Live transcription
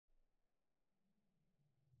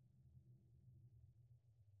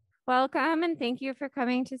Welcome and thank you for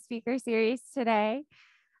coming to Speaker Series today.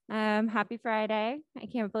 Happy Friday. I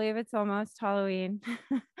can't believe it's almost Halloween.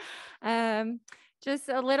 Just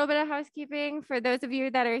a little bit of housekeeping for those of you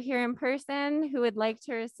that are here in person who would like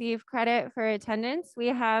to receive credit for attendance. We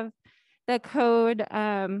have the code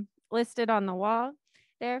listed on the wall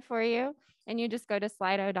there for you, and you just go to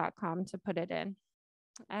slido.com to put it in.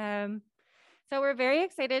 So we're very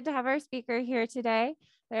excited to have our speaker here today.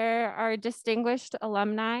 There are distinguished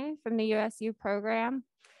alumni from the USU program.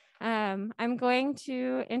 I'm going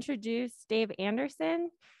to introduce Dave Anderson,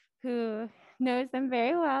 who knows them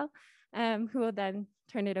very well, who will then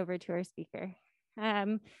turn it over to our speaker.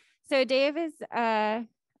 So Dave is a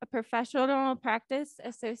professional practice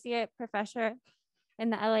associate professor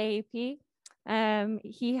in the LAAP.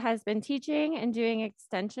 He has been teaching and doing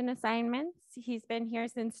extension assignments. He's been here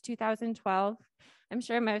since 2012. I'm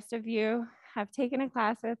sure most of you have taken a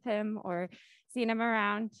class with him or seen him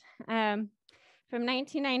around. From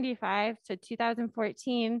 1995 to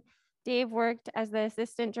 2014, Dave worked as the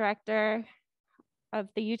assistant director of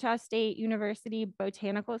the Utah State University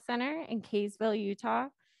Botanical Center in Kaysville, Utah.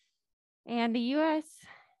 And the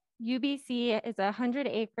UBC is a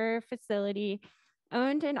 100-acre facility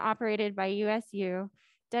owned and operated by USU,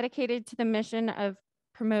 dedicated to the mission of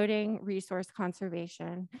promoting resource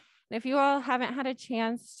conservation. And if you all haven't had a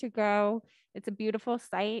chance to go, it's a beautiful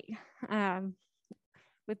site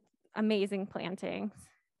with amazing plantings.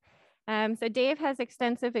 So Dave has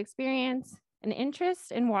extensive experience and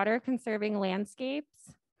interest in water conserving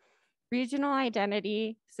landscapes, regional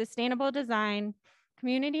identity, sustainable design,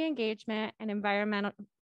 community engagement, and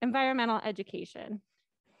environmental education.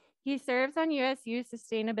 He serves on USU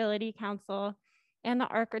Sustainability Council and the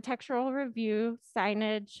Architectural Review,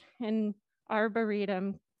 Signage, and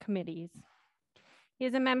Arboretum committees. He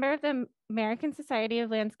is a member of the American Society of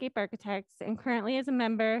Landscape Architects and currently is a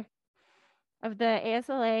member of the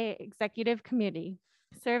ASLA Executive Committee,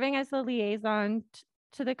 serving as the liaison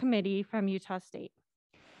to the committee from Utah State.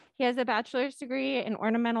 He has a bachelor's degree in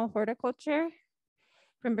ornamental horticulture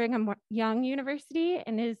from Brigham Young University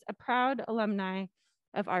and is a proud alumni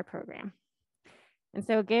of our program. And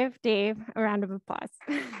so give Dave a round of applause.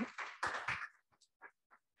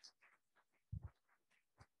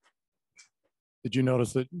 Did you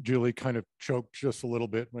notice that Julie kind of choked just a little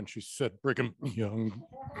bit when she said Brigham Young?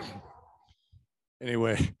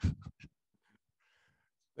 Anyway,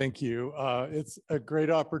 thank you. It's a great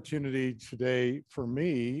opportunity today for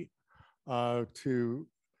me to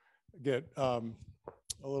get a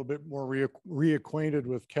little bit more reacquainted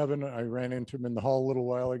with Kevin. I ran into him in the hall a little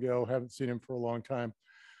while ago, haven't seen him for a long time.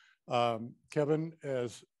 Kevin,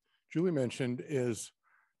 as Julie mentioned, is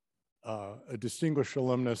a distinguished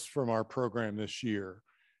alumnus from our program this year,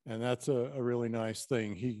 and that's a really nice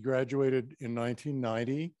thing. He graduated in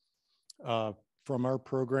 1990 from our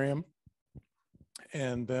program,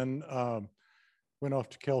 and then went off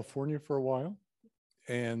to California for a while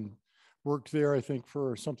and worked there, I think,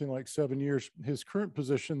 for something like 7 years. His current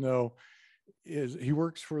position, though, is he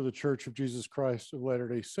works for the Church of Jesus Christ of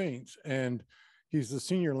Latter-day Saints, and he's the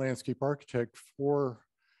senior landscape architect for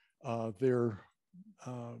their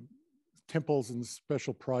temples and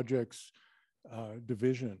special projects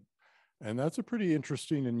division. And that's a pretty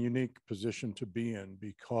interesting and unique position to be in,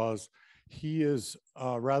 because he is,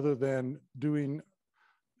 rather than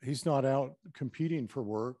he's not out competing for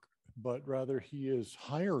work, but rather he is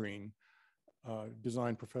hiring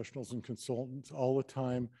design professionals and consultants all the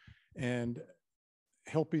time and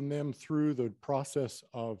helping them through the process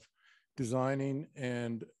of designing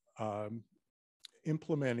and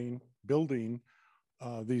implementing, building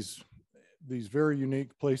these very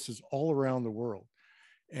unique places all around the world.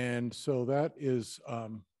 And so that is,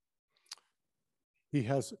 he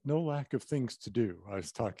has no lack of things to do. I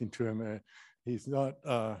was talking to him, he's not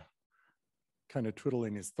kind of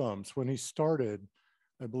twiddling his thumbs. When he started,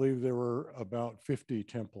 I believe there were about 50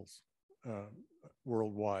 temples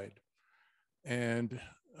worldwide, and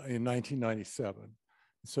in 1997.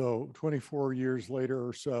 So 24 years later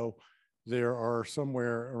or so, there are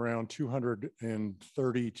somewhere around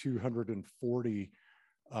 230, 240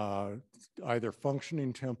 either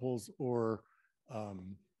functioning temples or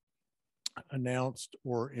announced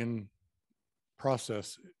or in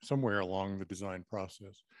process somewhere along the design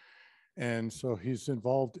process. And so he's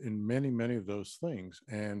involved in many, many of those things.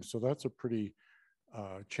 And so that's a pretty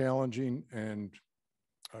challenging and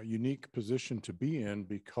unique position to be in,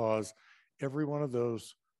 because every one of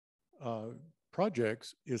those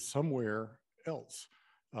projects is somewhere else,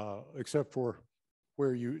 except for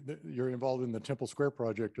where you're involved in the Temple Square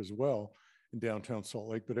project as well in downtown Salt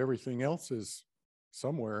Lake, but everything else is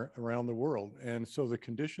somewhere around the world. And so the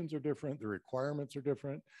conditions are different, the requirements are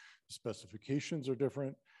different, the specifications are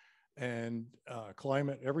different, and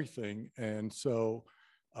climate, everything. And so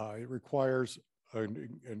it requires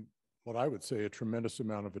what I would say a tremendous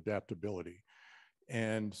amount of adaptability.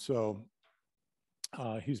 And so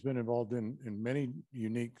he's been involved in many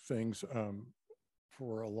unique things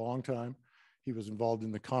for a long time. He was involved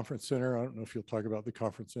in the conference center. I don't know if you'll talk about the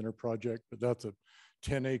conference center project, but that's a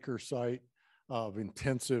 10-acre site of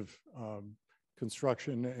intensive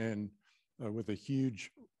construction and with a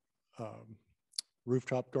huge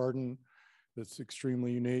rooftop garden that's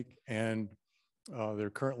extremely unique. And they're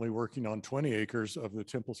currently working on 20 acres of the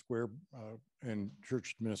Temple Square and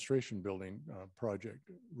Church Administration Building project,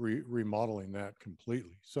 remodeling that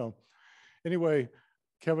completely. So anyway,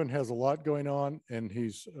 Kevin has a lot going on, and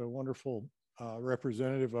he's a wonderful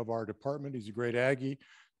representative of our department. He's a great Aggie.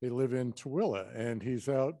 They live in Tooele, and he's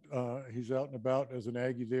out and about as an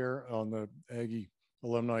Aggie there on the Aggie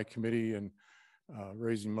Alumni Committee and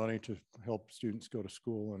raising money to help students go to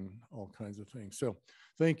school and all kinds of things. So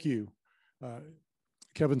thank you.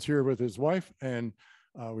 Kevin's here with his wife, and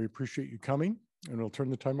we appreciate you coming, and we'll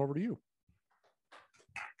turn the time over to you.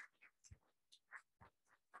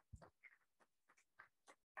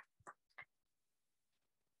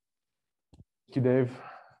 Thank you,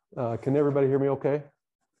 Dave. Can everybody hear me okay?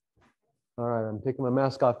 All right, I'm taking my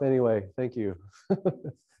mask off anyway. Thank you.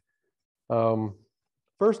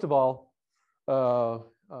 First of all,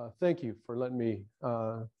 thank you for letting me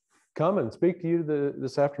come and speak to you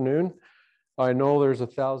this afternoon. I know there's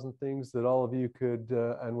 1,000 things that all of you could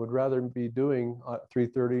and would rather be doing at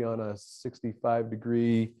 3:30 on a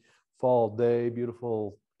 65-degree fall day,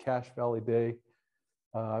 beautiful Cache Valley day.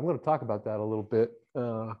 I'm going to talk about that a little bit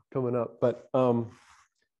coming up, but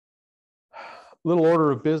little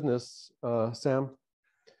order of business, Sam.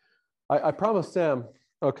 I promised Sam,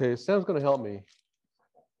 okay, Sam's going to help me.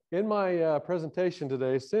 In my presentation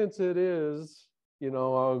today, since it is,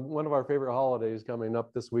 one of our favorite holidays coming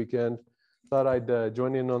up this weekend, thought I'd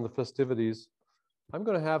join in on the festivities. I'm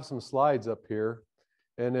going to have some slides up here,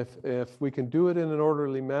 and if we can do it in an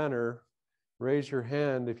orderly manner, raise your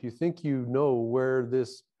hand if you think you know where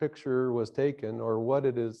this picture was taken or what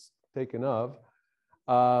it is taken of.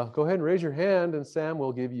 Go ahead and raise your hand, and Sam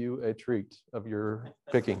will give you a treat of your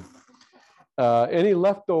picking. Any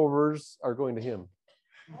leftovers are going to him.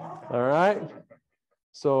 All right.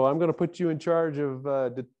 So I'm going to put you in charge of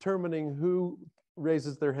determining who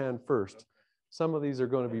raises their hand first. Some of these are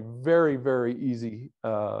going to be very, very easy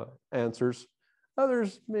answers.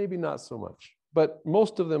 Others, maybe not so much, but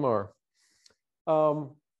most of them are.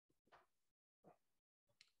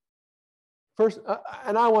 First,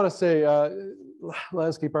 and I want to say,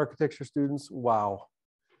 landscape architecture students, wow.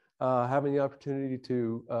 Having the opportunity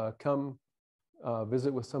to come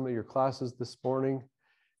visit with some of your classes this morning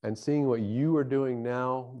and seeing what you are doing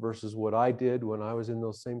now versus what I did when I was in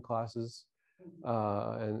those same classes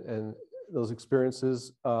and those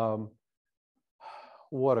experiences,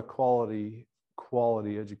 what a quality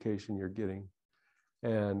education you're getting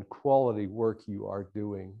and quality work you are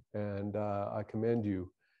doing. And I commend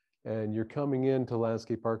you. And you're coming into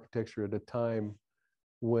landscape architecture at a time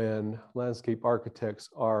when landscape architects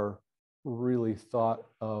are really thought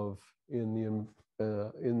of in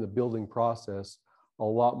the building process a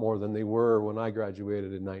lot more than they were when I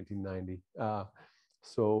graduated in 1990.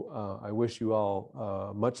 So I wish you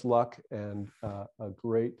all much luck and a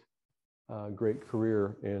great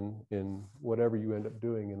career in whatever you end up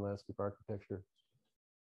doing in landscape architecture.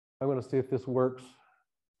 I'm going to see if this works.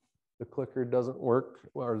 The clicker doesn't work,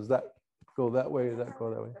 or does that go that way? Does that go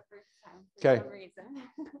that way? Okay.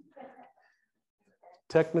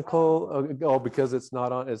 Technical, oh, because it's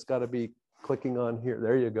not on, it's got to be clicking on here.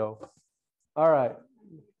 There you go. All right.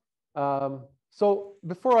 So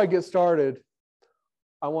before I get started,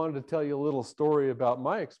 I wanted to tell you a little story about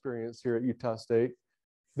my experience here at Utah State.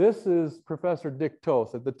 This is Professor Dick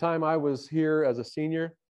Toth. At the time I was here as a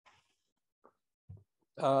senior,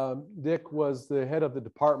 Dick was the head of the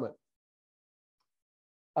department.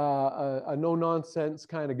 A no-nonsense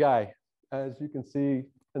kind of guy, as you can see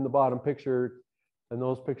in the bottom picture, and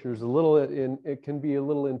those pictures it can be a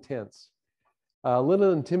little intense, a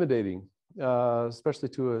little intimidating, especially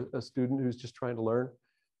to a student who's just trying to learn.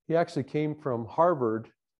 He actually came from Harvard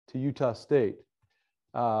to Utah State.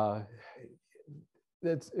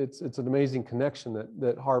 It's an amazing connection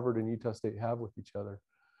that Harvard and Utah State have with each other.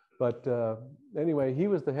 But anyway, he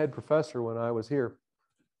was the head professor when I was here.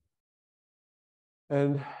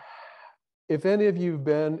 And if any of you have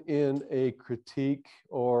been in a critique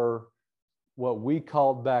or what we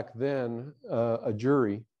called back then a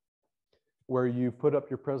jury, where you put up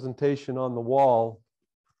your presentation on the wall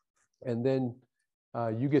and then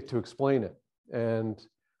you get to explain it. And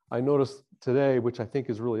I noticed today, which I think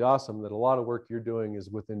is really awesome, that a lot of work you're doing is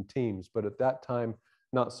within teams, but at that time,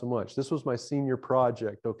 not so much. This was my senior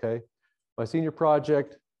project, okay? My senior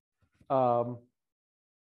project, the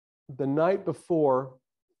night before,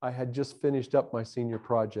 I had just finished up my senior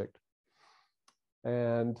project.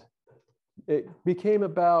 And it became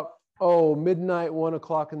about, midnight, 1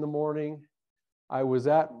 o'clock in the morning. I was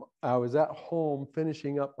at home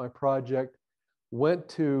finishing up my project, went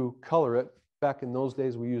to color it. Back in those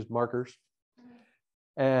days, we used markers.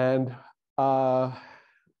 And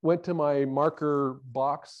went to my marker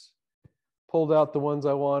box, pulled out the ones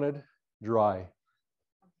I wanted, dry,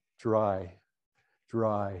 dry,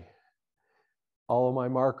 dry. All of my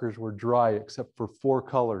markers were dry except for 4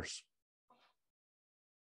 colors.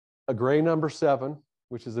 A gray number 7,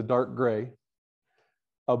 which is a dark gray,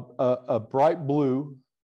 a bright blue,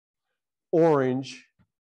 orange,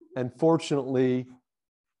 and fortunately,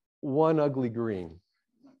 1 ugly green.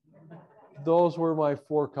 Those were my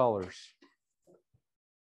 4 colors.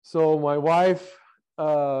 So my wife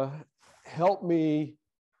helped me.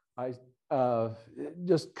 I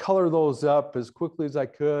just color those up as quickly as I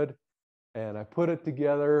could. And I put it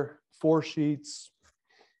together, 4 sheets,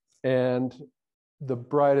 and the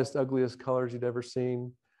brightest, ugliest colors you'd ever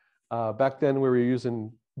seen. Back then we were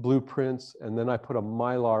using blueprints, and then I put a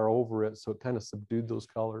Mylar over it, so it kind of subdued those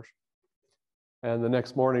colors. And the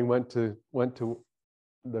next morning went to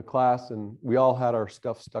the class, and we all had our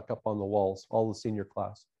stuff stuck up on the walls, all the senior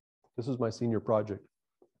class. This was my senior project.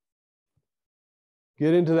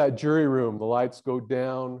 Get into that jury room, the lights go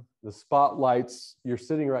down, the spotlights, you're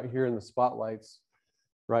sitting right here in the spotlights,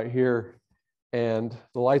 right here, and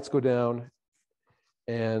the lights go down,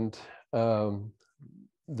 and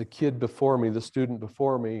the kid before me, the student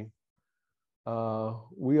before me,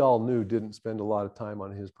 we all knew didn't spend a lot of time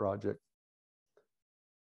on his project.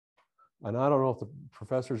 And I don't know if the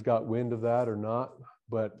professors got wind of that or not,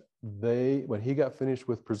 but when he got finished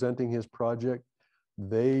with presenting his project,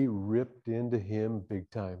 they ripped into him big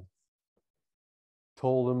time.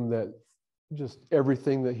 Told him that just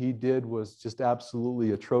everything that he did was just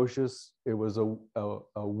absolutely atrocious. It was a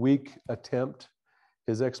weak attempt.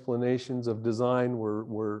 His explanations of design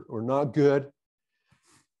were not good.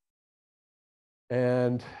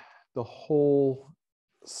 And the whole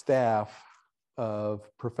staff of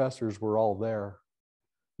professors were all there.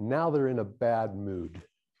 Now they're in a bad mood.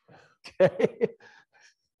 Okay.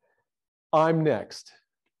 I'm next.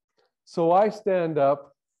 So I stand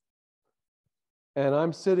up and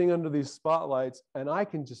I'm sitting under these spotlights, and I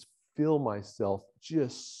can just feel myself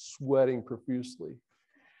just sweating profusely,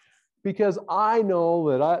 because I know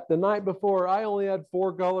that the night before I only had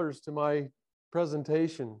 4 colors to my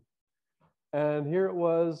presentation. And here it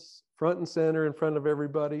was, front and center in front of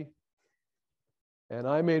everybody. And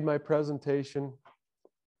I made my presentation,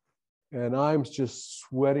 and I'm just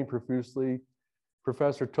sweating profusely.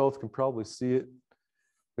 Professor Toth can probably see it.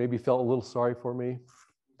 Maybe felt a little sorry for me.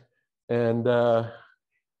 And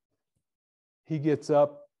he gets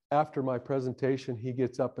up after my presentation. He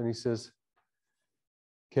gets up and he says,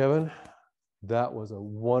 "Kevin, that was a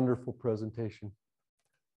wonderful presentation.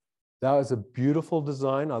 That was a beautiful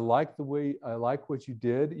design. I like what you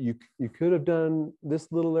did. You could have done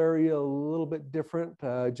this little area a little bit different,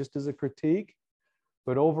 just as a critique.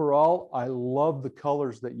 But overall, I love the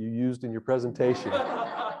colors that you used in your presentation.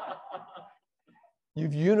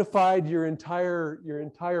 You've unified your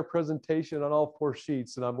entire presentation on all 4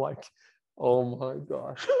 sheets." And I'm like, oh my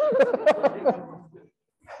gosh.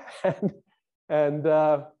 and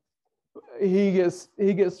he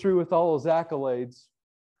gets through with all those accolades.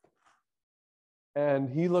 And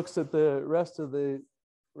he looks at the rest of the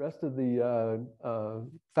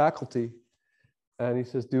faculty, and he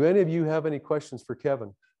says, "Do any of you have any questions for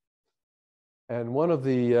Kevin?" And one of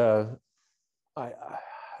the, I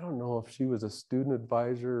don't know if she was a student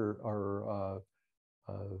advisor or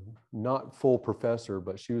not full professor,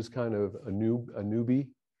 but she was kind of a newbie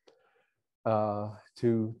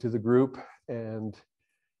to the group. And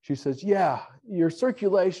she says, "Yeah, your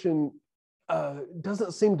circulation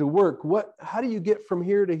doesn't seem to work. How do you get from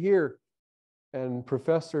here to here?" And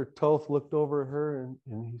Professor Toth looked over at her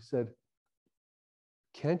and he said,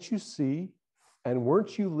 "Can't you see? And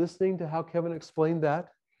weren't you listening to how Kevin explained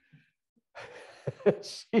that?"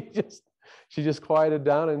 she just quieted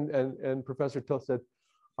down, and Professor Toth said,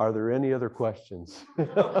 "Are there any other questions?"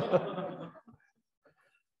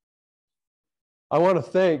 I want to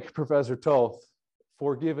thank Professor Toth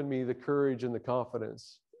for giving me the courage and the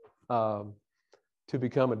confidence to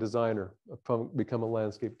become a designer, become a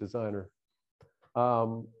landscape designer.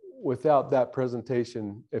 Without that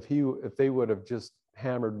presentation, if they would have just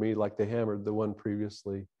hammered me like they hammered the one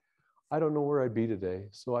previously, I don't know where I'd be today.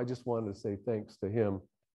 So I just wanted to say thanks to him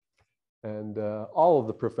and all of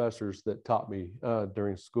the professors that taught me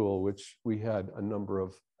during school, which we had a number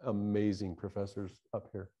of amazing professors up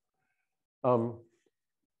here.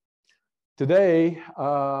 Today,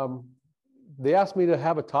 they asked me to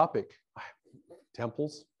have a topic,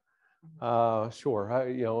 temples. Sure,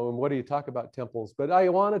 and what do you talk about temples? But I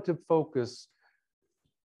wanted to focus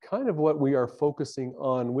kind of what we are focusing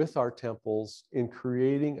on with our temples in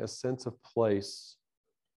creating a sense of place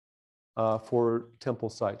for temple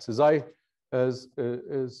sites. As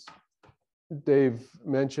Dave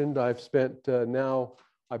mentioned, I've spent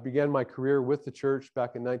I began my career with the church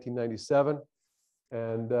back in 1997,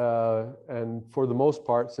 and for the most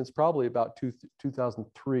part, since probably about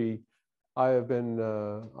 2003, I've been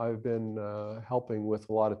helping with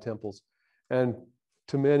a lot of temples, and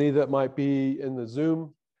to many that might be in the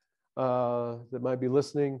Zoom, that might be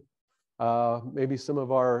listening, maybe some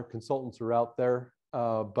of our consultants are out there,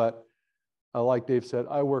 but like Dave said,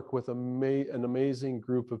 I work with an amazing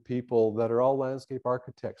group of people that are all landscape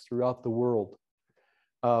architects throughout the world.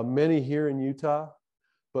 Many here in Utah,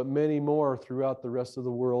 but many more throughout the rest of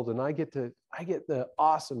the world, and I get the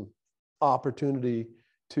awesome opportunity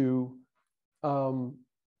to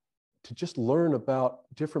just learn about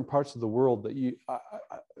different parts of the world that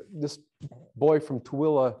this boy from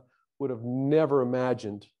Tooele would have never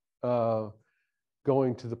imagined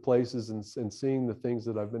going to the places and seeing the things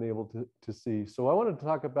that I've been able to see. So I wanted to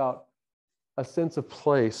talk about a sense of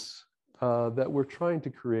place that we're trying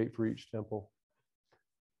to create for each temple.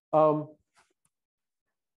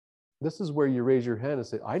 This is where you raise your hand and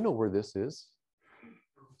say, I know where this is.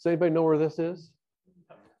 Does anybody know where this is?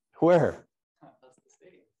 Where?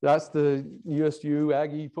 That's the USU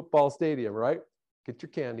Aggie football stadium, right? Get your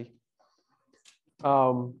candy.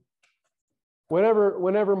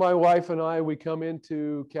 Whenever my wife and we come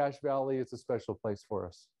into Cache Valley, it's a special place for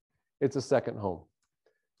us. It's a second home.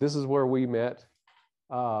 This is where we met.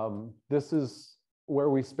 This is where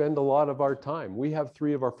we spend a lot of our time. We have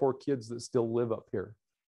 3 of our 4 kids that still live up here.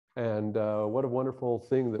 And what a wonderful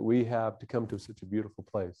thing that we have to come to such a beautiful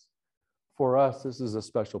place. For us, this is a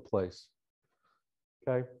special place.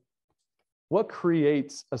 Okay. What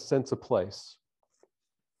creates a sense of place?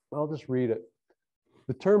 I'll just read it.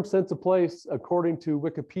 The term sense of place, according to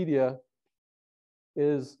Wikipedia,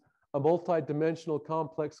 is a multi-dimensional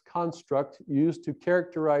complex construct used to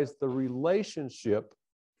characterize the relationship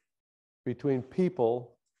between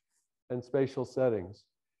people and spatial settings.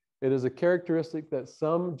 It is a characteristic that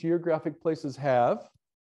some geographic places have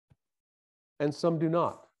and some do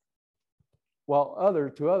not. While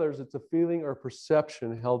to others, it's a feeling or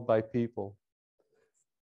perception held by people.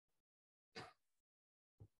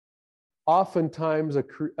 Oftentimes,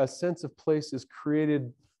 a sense of place is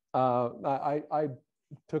created. I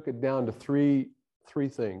took it down to three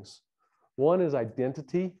things. One is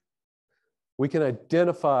identity. We can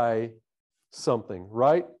identify something,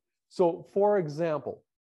 right? So, for example,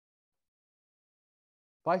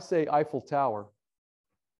 if I say Eiffel Tower,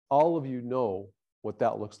 all of you know what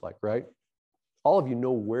that looks like, right? All of you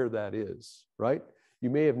know where that is, right? You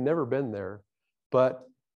may have never been there, but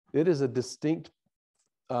it is a distinct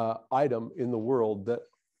item in the world that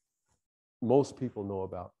most people know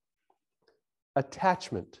about.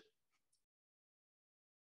 Attachment.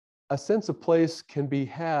 A sense of place can be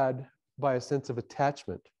had by a sense of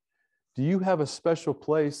attachment. Do you have a special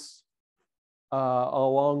place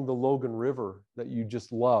along the Logan River that you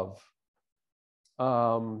just love?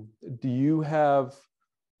 Do you have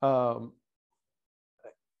a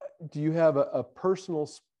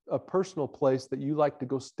personal place that you like to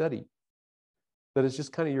go study, that is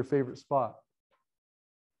just kind of your favorite spot?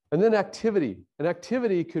 And then activity. An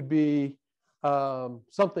activity could be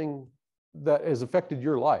something that has affected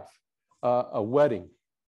your life. A wedding.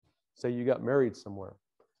 Say you got married somewhere.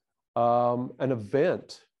 An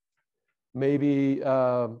event. Maybe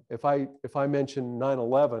if I mention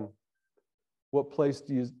 9/11, what place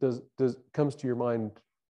comes to your mind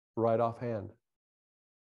right offhand?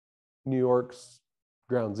 New York's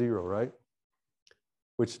Ground Zero, right?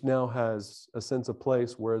 Which now has a sense of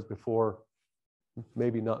place, whereas before,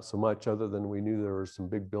 maybe not so much, other than we knew there were some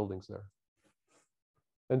big buildings there.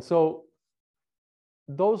 And so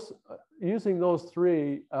using those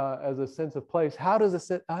three as a sense of place, how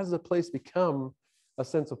does a place become a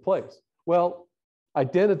sense of place? Well,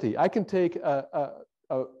 identity. I can take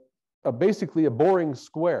basically a boring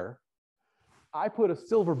square. I put a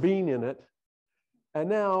silver bean in it, and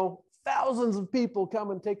now thousands of people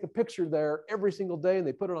come and take a picture there every single day, and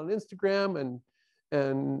they put it on Instagram, and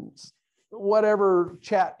and whatever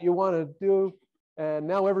chat you want to do. And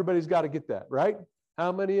now everybody's got to get that, right?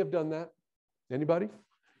 How many have done that? Anybody?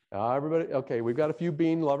 Everybody? Okay, we've got a few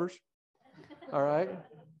bean lovers. All right.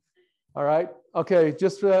 All right. Okay,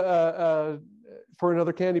 just for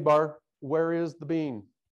another candy bar, where is the bean?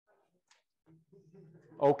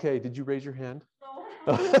 Okay, did you raise your hand?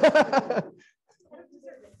 No.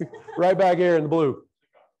 Right back here in the blue.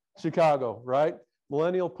 Chicago, right?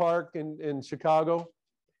 Millennial Park in Chicago.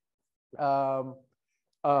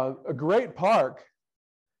 A great park,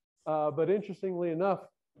 but interestingly enough,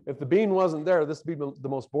 if the bean wasn't there, this would be the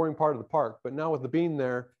most boring part of the park. But now with the bean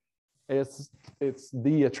there, it's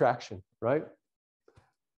the attraction, right?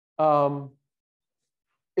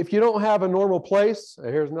 If you don't have a normal place,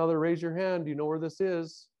 here's another raise your hand. Do you know where this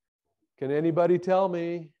is? Can anybody tell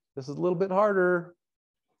me? This is a little bit harder.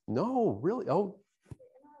 No, really? Oh,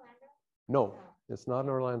 no, it's not in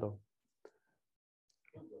Orlando.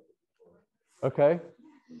 Okay.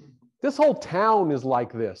 This whole town is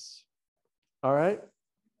like this. All right.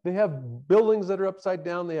 They have buildings that are upside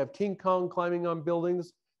down. They have King Kong climbing on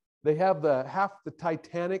buildings. They have half the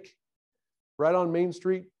Titanic right on Main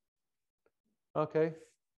Street. Okay.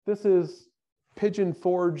 This is Pigeon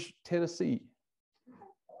Forge, Tennessee.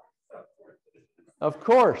 Of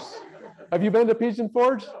course. Have you been to Pigeon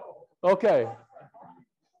Forge? Okay.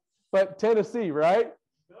 But Tennessee, right?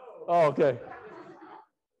 Oh, okay.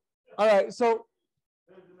 All right. So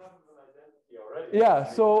yeah,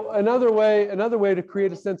 so another way to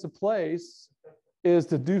create a sense of place is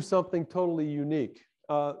to do something totally unique.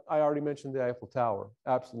 I already mentioned the Eiffel Tower,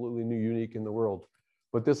 absolutely new, unique in the world.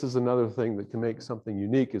 But this is another thing that can make something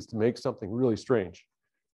unique, is to make something really strange.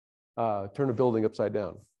 Turn a building upside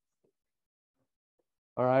down.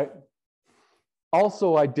 All right.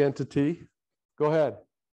 Also identity. Go ahead.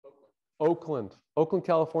 Oakland,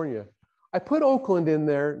 California. I put Oakland in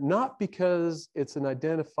there not because it's an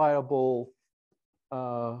identifiable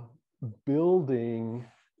building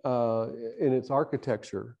in its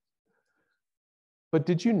architecture. But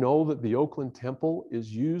did you know that the Oakland Temple is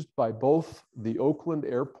used by both the Oakland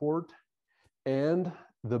Airport and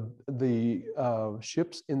the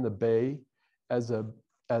ships in the bay as a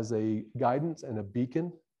guidance and a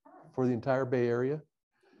beacon for the entire Bay Area?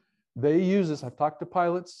 They use this. I've talked to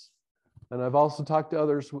pilots, and I've also talked to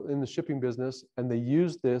others in the shipping business, and they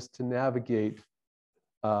use this to navigate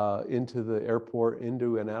into the airport,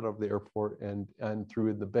 into and out of the airport, and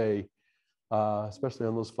through the bay, especially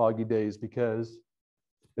on those foggy days, because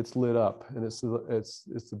it's lit up and it's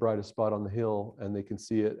the brightest spot on the hill, and they can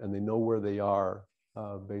see it and they know where they are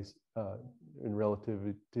based in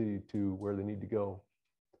relativity to where they need to go.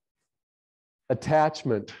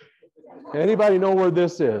 Attachment. Anybody know where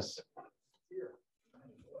this is?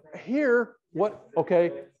 Here. What?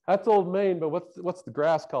 Okay, that's Old Main, but what's the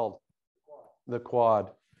grass called? The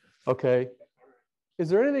Quad. Okay. Is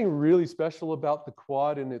there anything really special about the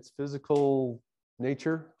Quad in its physical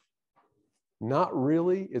nature? Not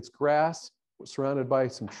really. It's grass surrounded by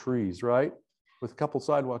some trees, right? With a couple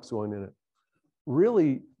sidewalks going in it.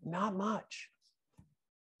 Really not much.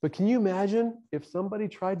 But can you imagine if somebody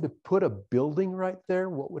tried to put a building right there,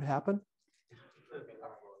 what would happen?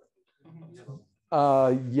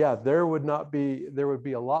 Yeah, there would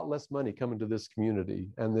be a lot less money coming to this community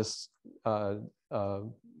and this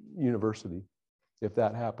university if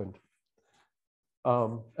that happened.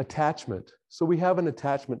 Attachment. So we have an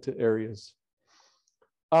attachment to areas.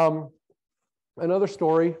 Another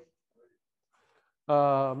story.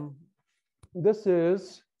 This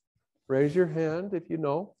is, raise your hand if you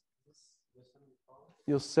know,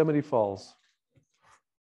 Yosemite Falls.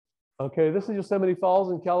 Okay, this is Yosemite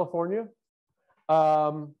Falls in California.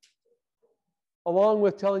 Along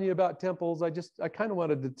with telling you about temples, I kind of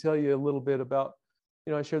wanted to tell you a little bit about,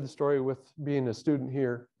 I shared the story with being a student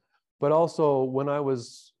here, but also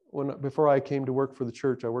before I came to work for the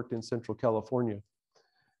church, I worked in Central California.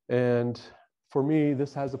 And for me,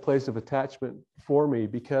 this has a place of attachment for me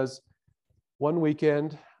because one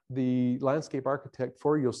weekend, the landscape architect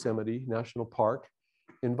for Yosemite National Park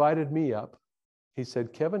invited me up. He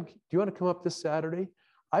said, "Kevin, do you want to come up this Saturday?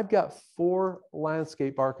 I've got 4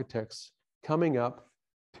 landscape architects coming up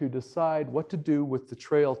to decide what to do with the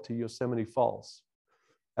trail to Yosemite Falls."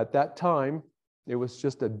 At that time, it was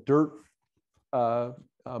just a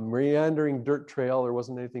meandering dirt trail. There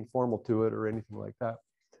wasn't anything formal to it or anything like that.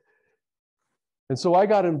 And so I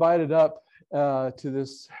got invited up to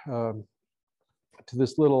this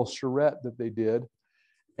little charrette that they did.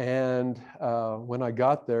 And when I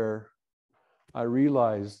got there, I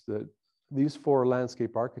realized that these 4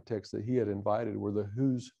 landscape architects that he had invited were the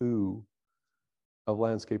who's who of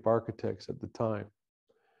landscape architects at the time.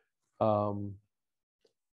 You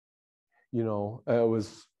know, it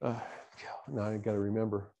was, now I got to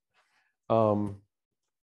remember.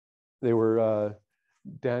 They were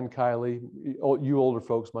Dan Kiley, you older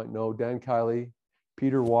folks might know, Dan Kiley,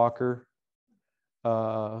 Peter Walker,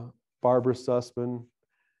 Barbara Sussman,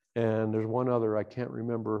 and there's one other I can't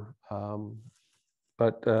remember.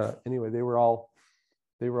 But anyway, they were all,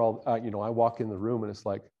 you know, I walk in the room and it's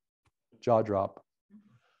like jaw drop.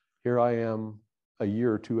 Here I am a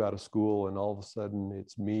year or two out of school, and all of a sudden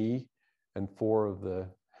it's me and four of the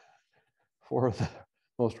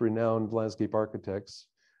most renowned landscape architects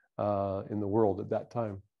in the world at that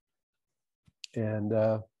time. And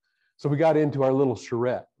so we got into our little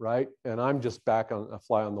charrette, right? And I'm just back on a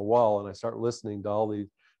fly on the wall, and I start listening to all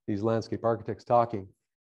these landscape architects talking.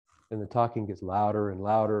 And the talking gets louder and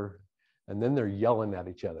louder, and then they're yelling at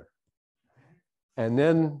each other. And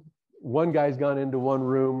then one guy's gone into one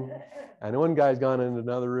room, and one guy's gone into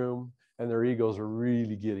another room, and their egos are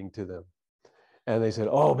really getting to them. And they said,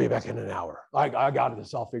 "Oh, I'll be back in an hour. I got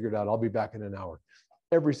this all figured out. I'll be back in an hour."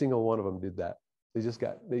 Every single one of them did that. They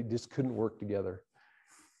just couldn't work together.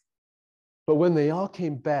 But when they all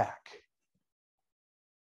came back,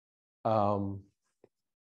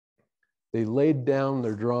 they laid down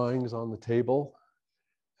their drawings on the table,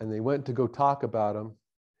 and they went to go talk about them.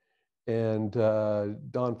 And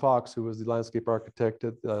Don Fox, who was the landscape architect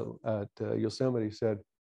at Yosemite, said,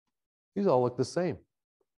 "These all look the same."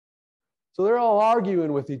 So they're all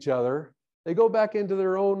arguing with each other. They go back into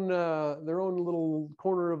their own little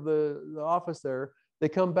corner of the office there. They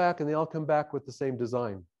come back, and they all come back with the same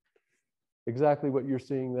design. Exactly what you're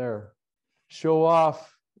seeing there. Show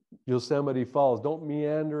off Yosemite Falls. Don't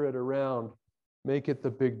meander it around. Make it the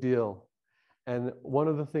big deal. And one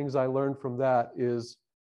of the things I learned from that is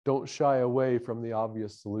don't shy away from the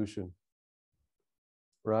obvious solution,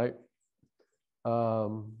 right?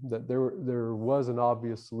 That there was an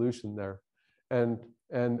obvious solution there. And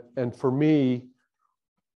for me,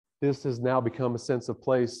 this has now become a sense of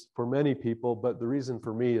place for many people, but the reason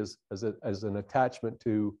for me is as an attachment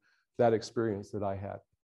to that experience that I had.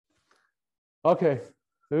 Okay,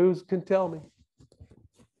 who can tell me?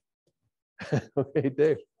 Okay,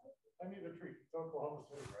 Dave. I need a treat. It's Oklahoma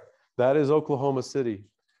City, right? That is Oklahoma City.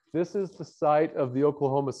 This is the site of the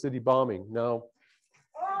Oklahoma City bombing. Now,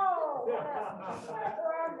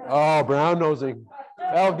 oh, brown nosing.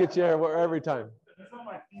 That'll get you every time. That's not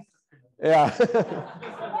my thesis.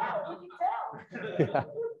 Yeah. Yeah.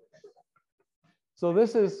 So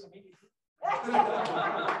this is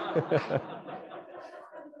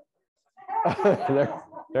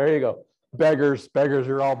there you go. Beggars,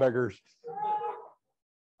 you're all beggars.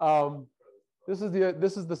 This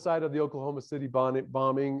is the site of the Oklahoma City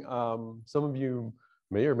bombing. Some of you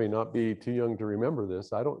may or may not be too young to remember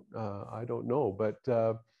this. I don't know, but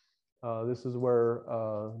this is where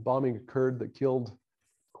bombing occurred that killed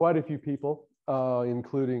quite a few people,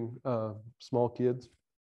 including small kids,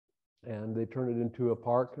 and they turned it into a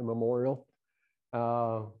park, a memorial.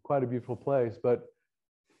 Quite a beautiful place, but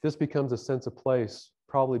this becomes a sense of place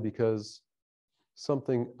probably because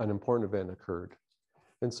an important event occurred.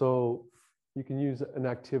 And so you can use an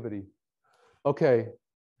activity. Okay.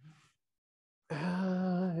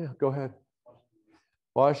 Yeah, go ahead.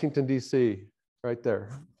 Washington, D.C., right there.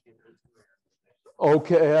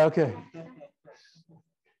 Okay.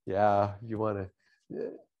 Yeah, you want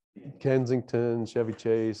to, Kensington, Chevy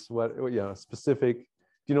Chase, what, yeah, specific. Do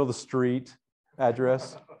you know the street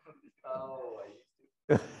address?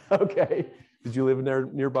 Okay. Did you live in there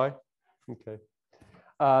nearby? Okay.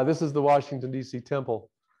 This is the Washington, D.C. temple.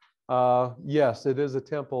 Yes, it is a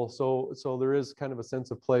temple. So there is kind of a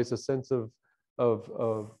sense of place, a sense of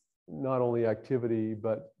not only activity,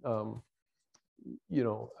 but you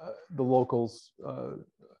know, the locals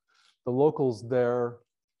there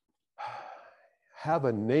have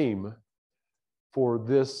a name for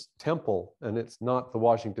this temple, and it's not the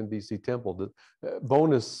Washington, D.C. temple.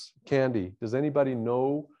 Bonus candy. Does anybody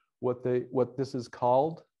know what this is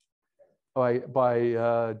called by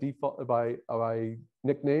default, by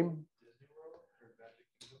nickname?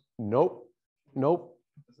 Nope.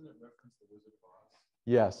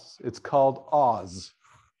 Yes, it's called Oz.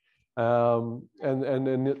 And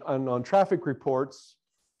on traffic reports,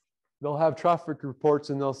 they'll have traffic reports,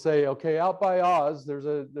 and they'll say, okay, out by Oz, there's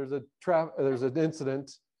an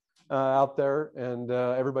incident out there, and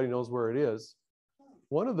everybody knows where it is.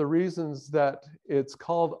 One of the reasons that it's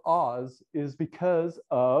called Oz is because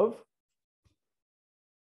of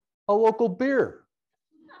a local beer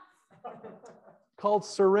called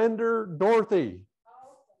Surrender Dorothy.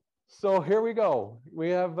 So here we go. We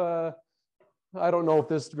have I don't know if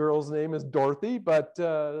this girl's name is Dorothy, but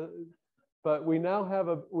we now have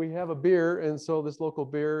a beer, and so this local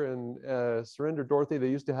beer and Surrender Dorothy. They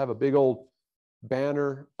used to have a big old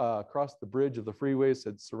banner across the bridge of the freeway,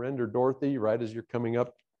 said Surrender Dorothy, right as you're coming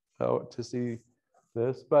up to see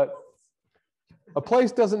this. But a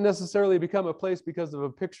place doesn't necessarily become a place because of a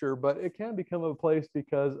picture, but it can become a place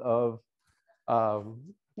because of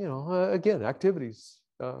again, activities.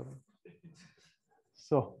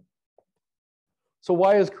 So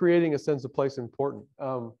why is creating a sense of place important?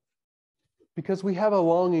 Because we have a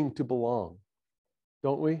longing to belong,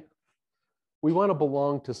 don't we? We want to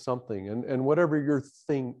belong to something, and whatever your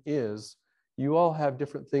thing is, you all have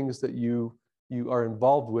different things that you are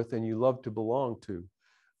involved with and you love to belong to.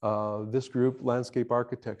 This group, landscape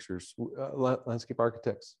architects and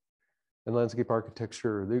landscape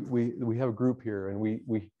architecture, we have a group here, and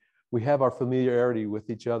we have our familiarity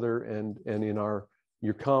with each other and in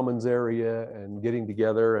your commons area and getting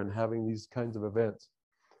together and having these kinds of events.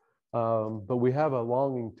 But we have a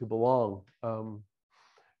longing to belong.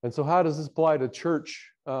 And so how does this apply to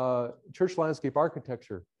church landscape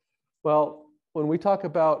architecture? Well, when we talk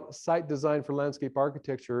about site design for landscape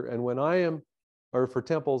architecture, and or for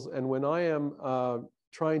temples, and when I am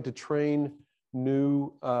trying to train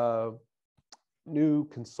new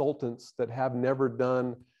consultants that have never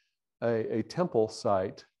done a temple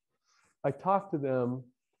site, I talk to them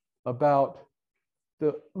about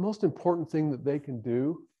the most important thing that they can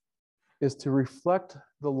do is to reflect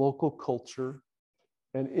the local culture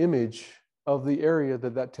and image of the area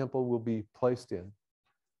that temple will be placed in.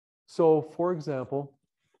 So, for example,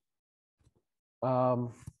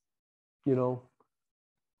 when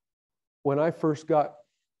I first got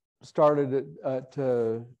started at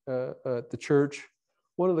the church,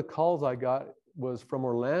 one of the calls I got was from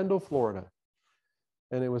Orlando, Florida.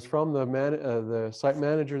 And it was from the site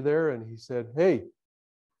manager there, and he said, "Hey,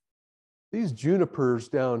 these junipers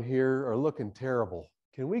down here are looking terrible.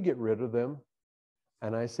 Can we get rid of them?"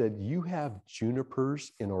 And I said, "You have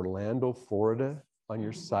junipers in Orlando, Florida on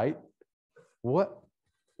your site? What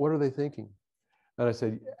are they thinking?" And I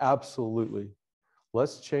said, "Absolutely.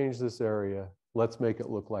 Let's change this area. Let's make it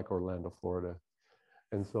look like Orlando, Florida."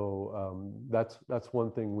 And so that's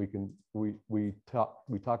one thing we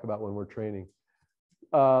talk about when we're training.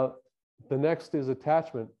 The next is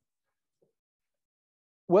attachment.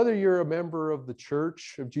 Whether you're a member of the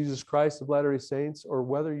Church of Jesus Christ of Latter-day Saints or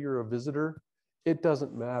whether you're a visitor, it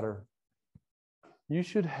doesn't matter. You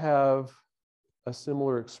should have a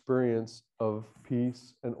similar experience of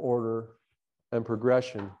peace and order and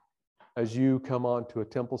progression as you come onto a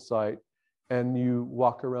temple site and you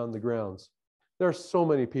walk around the grounds. There are so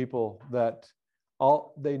many people that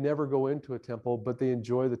they never go into a temple, but they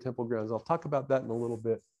enjoy the temple grounds. I'll talk about that in a little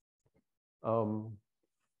bit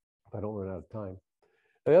if I don't run out of time.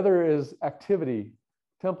 The other is activity.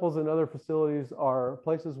 Temples and other facilities are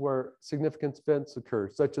places where significant events occur,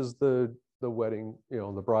 such as the wedding,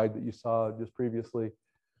 the bride that you saw just previously.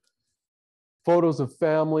 Photos of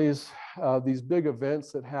families, these big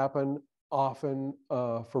events that happen often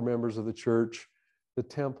for members of the church. The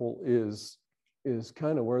temple is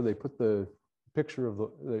kind of where they put the picture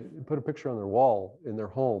they put a picture on their wall in their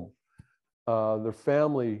home. Their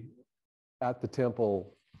family at the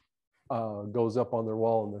temple goes up on their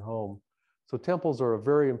wall in their home. So temples are a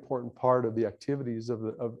very important part of the activities of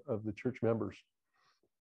the church members.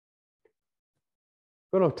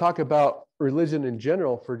 I'm going to talk about religion in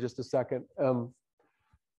general for just a second.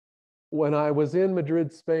 When I was in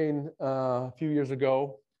Madrid, Spain, a few years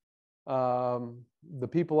ago, the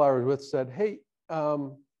people I was with said, "Hey,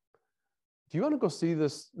 do you want to go see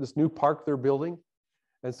this new park they're building?"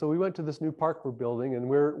 And so we went to this new park we're building, and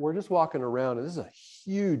we're just walking around, and this is a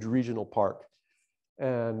huge regional park,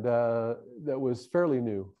 and that was fairly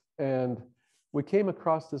new. And we came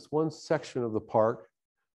across this one section of the park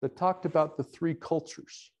that talked about the three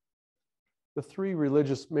cultures, the three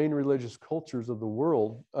main religious cultures of the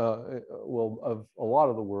world, of a lot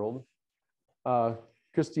of the world: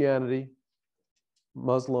 Christianity,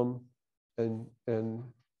 Muslim, and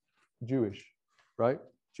Jewish, right?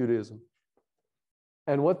 Judaism.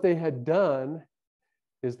 And what they had done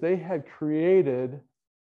is they had created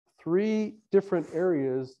three different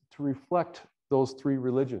areas to reflect those three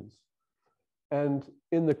religions. And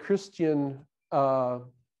in the Christian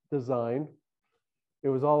design, it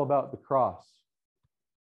was all about the cross.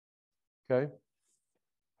 Okay?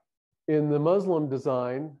 In the Muslim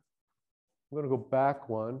design, I'm going to go back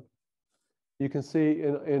one. You can see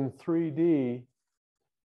in 3D,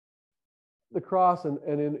 the cross, and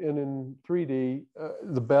in 3D,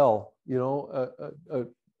 the bell,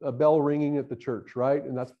 a bell ringing at the church, right?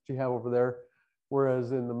 And that's what you have over there.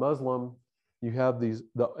 Whereas in the Muslim, you have the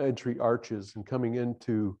entry arches and coming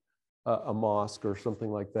into a mosque or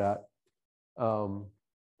something like that. And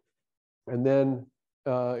then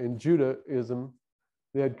in Judaism,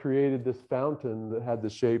 they had created this fountain that had the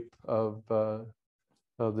shape of the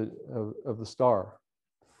star,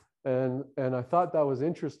 and I thought that was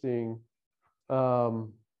interesting,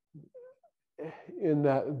 in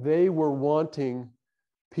that they were wanting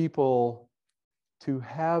people to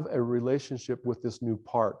have a relationship with this new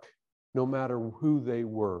park, no matter who they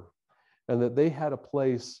were, and that they had a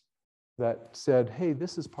place that said, "Hey,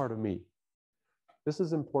 this is part of me. This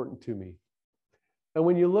is important to me." And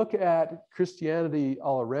when you look at Christianity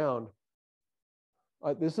all around,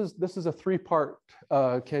 this is a three-part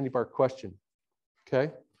candy bar question.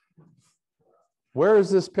 Okay, where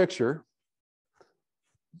is this picture?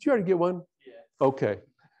 Did you already get one? Yeah. Okay,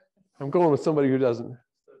 I'm going with somebody who doesn't.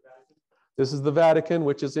 This is the Vatican,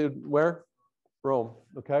 which is in where? Rome.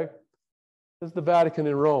 Okay, this is the Vatican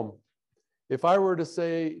in Rome. If I were to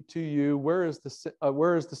say to you, where is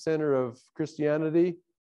the center of Christianity?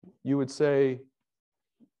 You would say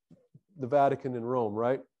the Vatican in Rome,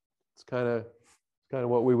 right? It's kind of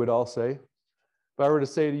what we would all say. If I were to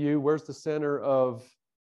say to you, where's the center of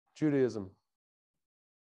Judaism?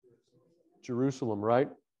 Jerusalem, right?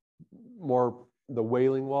 More the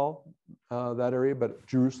Wailing Wall, that area, but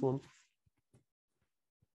Jerusalem.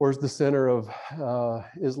 Where's the center of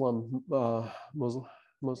Islam, Muslim?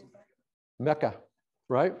 Mecca,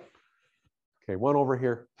 right? Okay, one over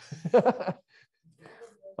here.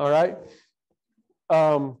 All right.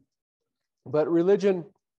 But religion,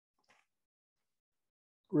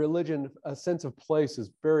 a sense of place is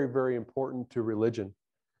very, very important to religion.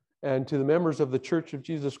 And to the members of the Church of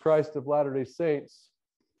Jesus Christ of Latter-day Saints,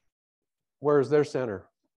 where is their center?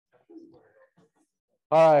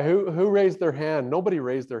 All right, who raised their hand? Nobody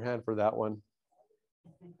raised their hand for that one.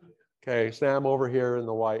 Okay, Sam over here in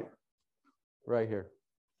the white, right here.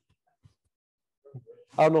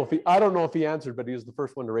 I don't know if he answered, but he was the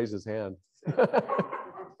first one to raise his hand.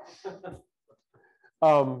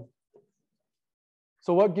 So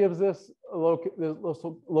what gives this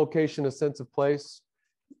location a sense of place?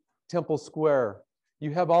 Temple Square.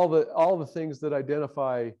 You have all the things that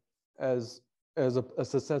identify as a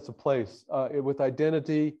sense of place, with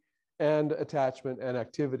identity and attachment and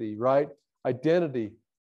activity, right? Identity,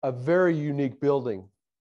 a very unique building,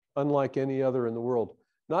 unlike any other in the world.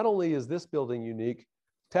 Not only is this building unique,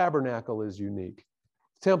 Tabernacle is unique,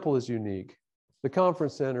 Temple is unique, the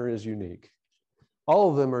Conference Center is unique. All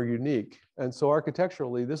of them are unique. And so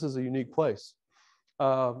architecturally, this is a unique place.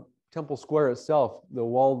 Temple Square itself, the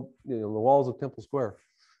walls of Temple Square,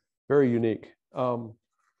 very unique.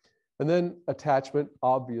 And then attachment,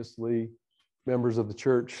 obviously, members of the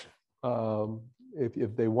church,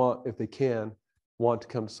 if they can, want to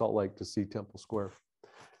come to Salt Lake to see Temple Square.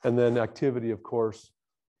 And then activity, of course,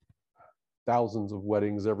 thousands of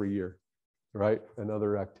weddings every year, right? And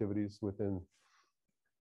other activities within.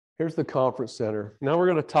 Here's the conference center. Now we're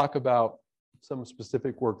going to talk about some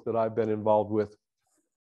specific work that I've been involved with.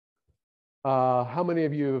 How many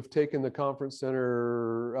of you have taken the conference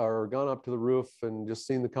center or gone up to the roof and just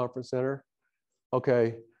seen the conference center?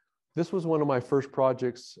 Okay, this was one of my first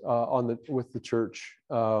projects with the church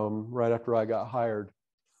right after I got hired.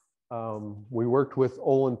 We worked with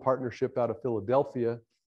Olin Partnership out of Philadelphia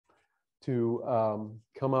to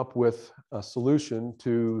come up with a solution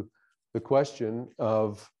to the question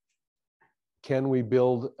of, can we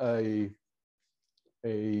build a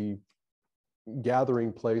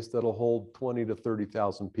gathering place that'll hold 20 to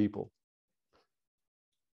 30,000 people?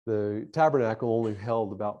 The Tabernacle only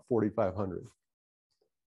held about 4,500.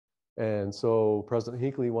 And so President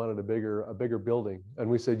Hinckley wanted a bigger building. And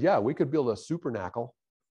we said, yeah, we could build a supernacle.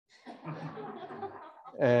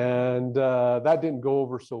 And that didn't go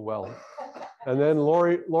over so well. And then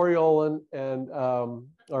Lori Olin and our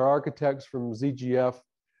architects from ZGF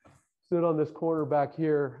stood on this corner back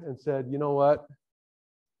here and said, you know what?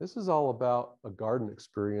 This is all about a garden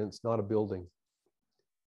experience, not a building.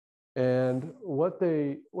 And what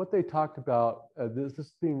they talked about,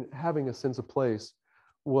 this thing having a sense of place,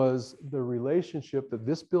 was the relationship that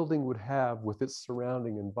this building would have with its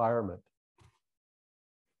surrounding environment.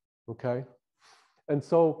 Okay? And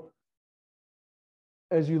so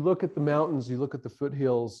as you look at the mountains, you look at the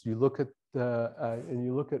foothills, you look at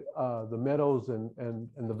the meadows and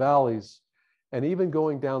the valleys, and even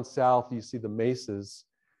going down south, you see the mesas.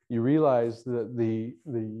 You realize that the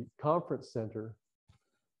conference center,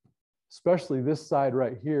 especially this side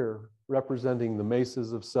right here, representing the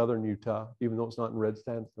mesas of southern Utah, even though it's not in red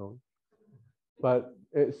sandstone, but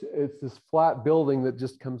it's this flat building that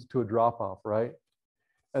just comes to a drop off, right?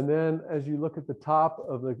 And then as you look at the top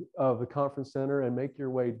of the conference center and make your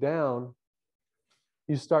way down,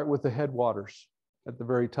 you start with the headwaters at the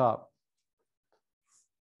very top.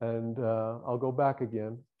 And I'll go back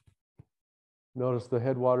again. Notice the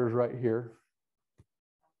headwaters right here.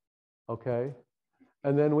 Okay.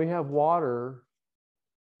 And then we have water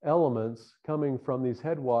elements coming from these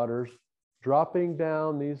headwaters, dropping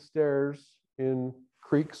down these stairs in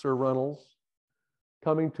creeks or runnels,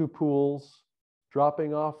 coming to pools,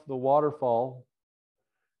 dropping off the waterfall.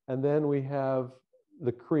 And then we have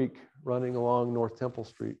the creek running along North Temple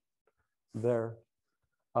Street there.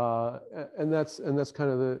 And that's kind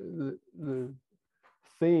of the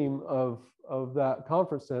theme of that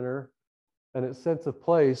conference center, and its sense of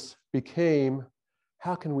place became,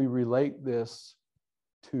 how can we relate this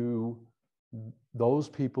to those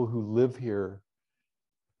people who live here?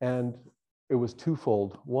 And it was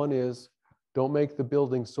twofold. One is, don't make the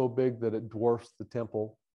building so big that it dwarfs the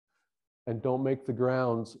temple, and don't make the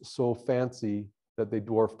grounds so fancy that they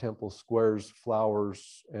dwarf temple squares,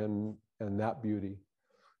 flowers, and that beauty.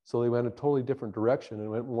 So they went a totally different direction and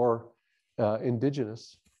went more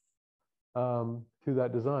indigenous to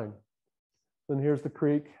that design. Then here's the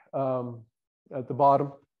creek at the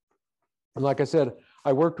bottom. And like I said,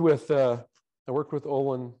 I worked with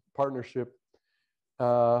Olin Partnership.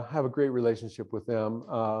 Have a great relationship with them.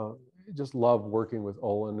 Just love working with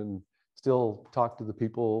Olin, and still talk to the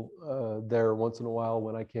people there once in a while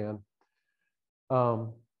when I can.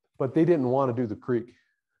 But they didn't want to do the creek.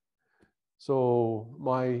 So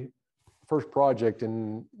my first project,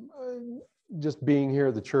 and just being here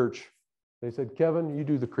at the church, they said, Kevin, you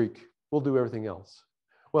do the creek. We'll do everything else.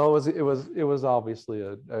 Well, it was obviously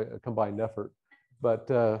a combined effort, but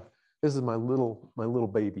this is my little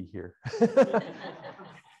baby here.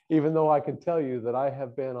 Even though I can tell you that I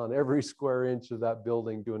have been on every square inch of that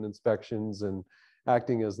building doing inspections and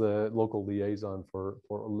acting as the local liaison for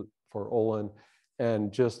Olin,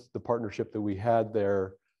 and just the partnership that we had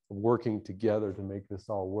there, working together to make this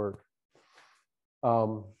all work.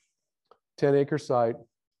 10-acre site,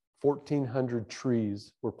 1,400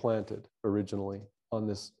 trees were planted originally on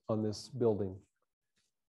this building.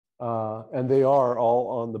 And they are all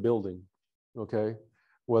on the building, okay?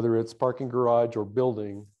 Whether it's parking garage or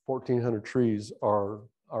building, 1,400 trees are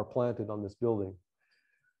planted on this building.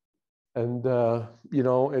 And, you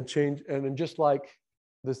know, it changed, and then just like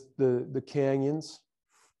this, the canyons,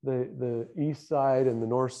 the east side and the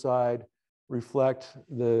north side reflect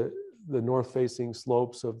the north-facing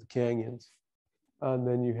slopes of the canyons. And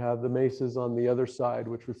then you have the mesas on the other side,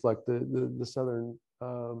 which reflect the southern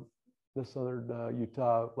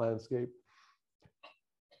Utah landscape.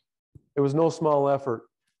 It was no small effort.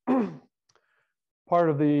 Part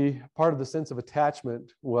of the sense of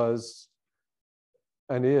attachment was,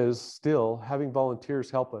 and is still, having volunteers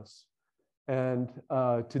help us. And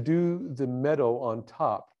to do the meadow on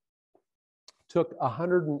top took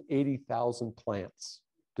 180,000 plants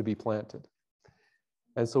to be planted.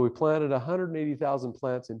 And so we planted 180,000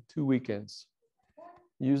 plants in 2 weekends,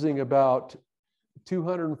 using about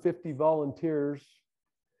 250 volunteers.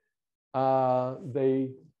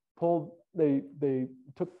 They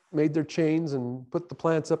made their chains and put the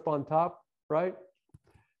plants up on top, right?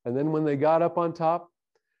 And then when they got up on top,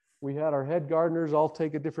 we had our head gardeners all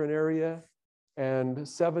take a different area, and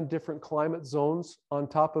 7 different climate zones on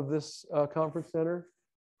top of this conference center,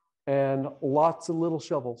 and lots of little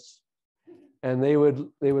shovels. And they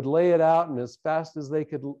would lay it out, and as fast as they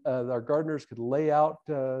could, our gardeners could lay out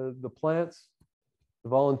the plants, the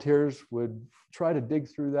volunteers would try to dig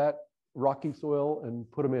through that rocky soil and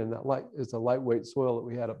put them in. It's a lightweight soil that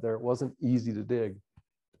we had up there. It wasn't easy to dig,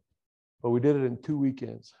 but we did it in 2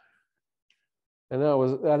 weekends. And that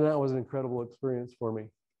was an incredible experience for me.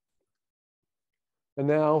 And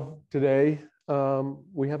now today,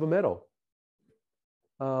 we have a meadow.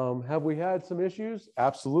 Have we had some issues?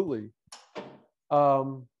 Absolutely.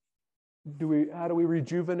 How do we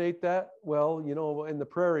rejuvenate that? Well, you know, in the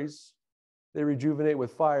prairies, they rejuvenate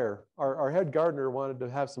with fire. Our head gardener wanted to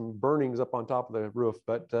have some burnings up on top of the roof,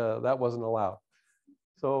 but that wasn't allowed.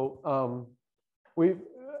 So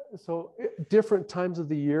different times of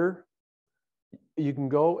the year, you can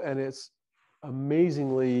go, and it's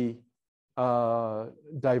amazingly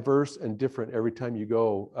diverse and different every time you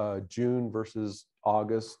go. June versus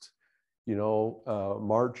August, you know,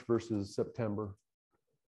 March versus September.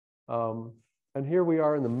 And here we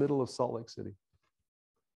are in the middle of Salt Lake City.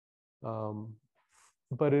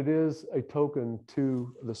 But it is a token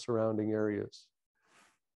to the surrounding areas.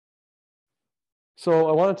 So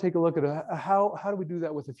I want to take a look at how do we do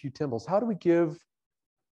that with a few temples? How do we give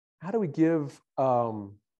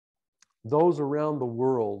those around the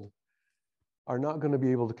world are not going to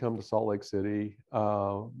be able to come to Salt Lake City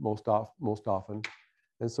most often.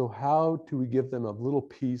 And so how do we give them a little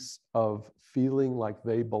piece of feeling like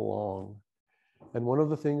they belong? And one of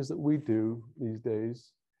the things that we do these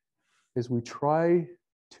days is we try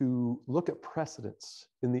to look at precedents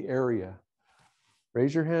in the area.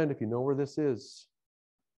 Raise your hand if you know where this is.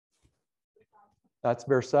 That's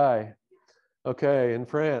Versailles. Okay, in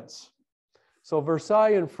France. So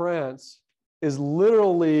Versailles in France is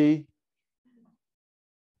literally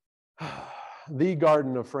the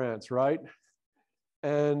Garden of France, right?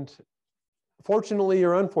 And fortunately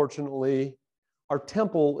or unfortunately, our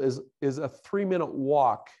temple is a 3-minute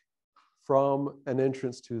walk from an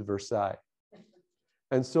entrance to Versailles.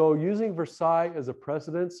 And so using Versailles as a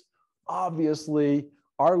precedence, obviously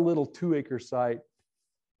our little 2-acre site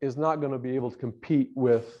is not going to be able to compete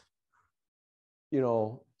with, you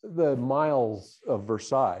know, the miles of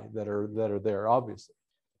Versailles that are there, obviously.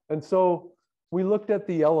 And so we looked at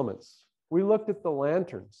the elements. We looked at the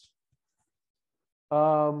lanterns.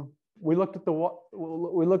 We looked at the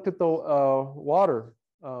water.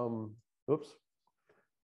 Oops.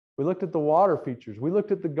 We looked at the water features. We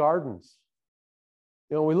looked at the gardens.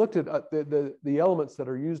 You know, we looked at the elements that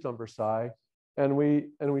are used on Versailles, and we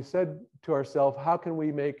said to ourselves, how can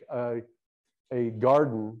we make a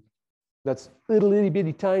garden that's little itty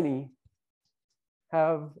bitty tiny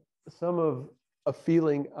have some of a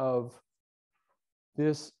feeling of,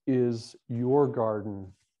 this is your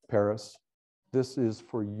garden, Paris. This is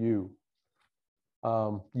for you.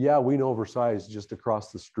 Yeah, we know Versailles is just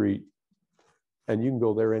across the street and you can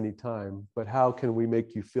go there anytime, but how can we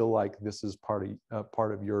make you feel like this is part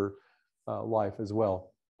of your life as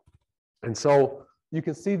well? And so you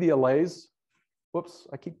can see the allays. Whoops,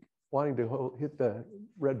 I keep wanting to hit the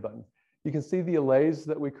red button. You can see the allays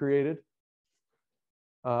that we created.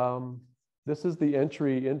 This is the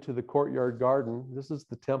entry into the courtyard garden. This is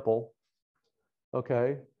the temple.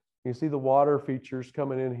 Okay, you see the water features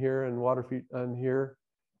coming in here and water feet on here.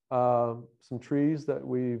 Some trees that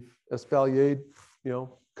we've espaliered, you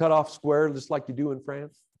know, cut off square, just like you do in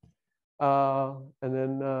France. And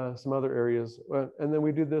then some other areas. And then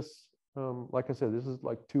we do this, like I said, this is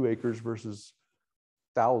like 2 acres versus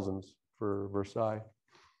thousands for Versailles.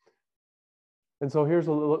 And so here's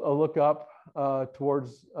a look up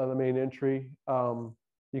towards the main entry. You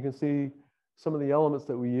can see some of the elements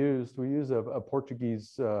that we used. We use a Portuguese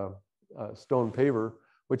stone paver,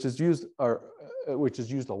 which is used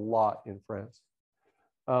a lot in France.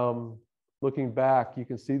 Looking back, you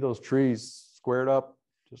can see those trees squared up,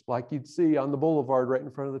 just like you'd see on the boulevard right in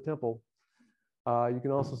front of the temple. You can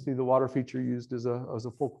also see the water feature used as a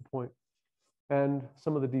focal point. And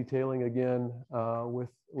some of the detailing again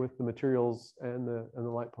with the materials and the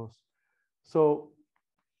light posts. So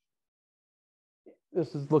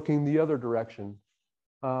this is looking the other direction.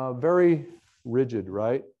 Very rigid,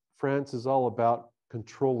 right? France is all about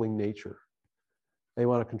controlling nature. They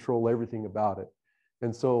want to control everything about it.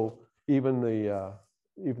 And so even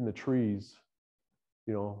the trees,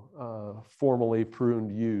 you know, formally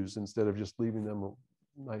pruned yews instead of just leaving them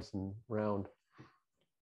nice and round.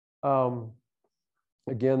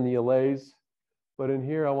 Again, the allays, but in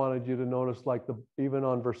here I wanted you to notice, like even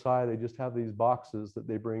on Versailles, they just have these boxes that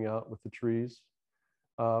they bring out with the trees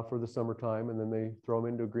for the summertime, and then they throw them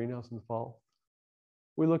into a greenhouse in the fall.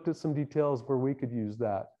 We looked at some details where we could use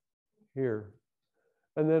that here.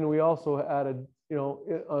 And then we also added, you know,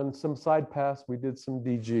 on some side paths, we did some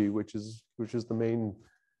DG, which is the main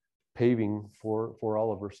paving for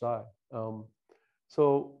all of Versailles.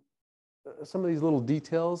 So some of these little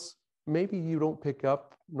details, maybe you don't pick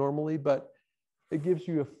up normally, but it gives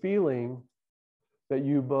you a feeling that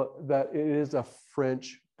it is a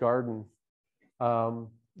French garden. You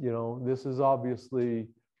know, this is obviously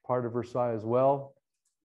part of Versailles as well.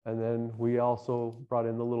 And then we also brought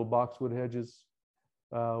in the little boxwood hedges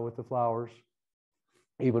with the flowers.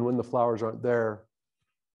 Even when the flowers aren't there,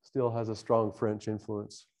 still has a strong French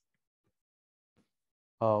influence.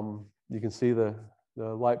 You can see the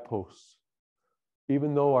light posts.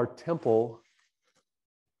 Even though our temple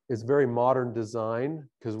is very modern design,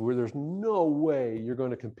 because there's no way you're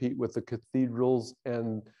going to compete with the cathedrals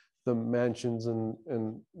and the mansions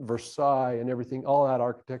and Versailles and everything, all that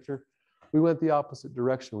architecture. We went the opposite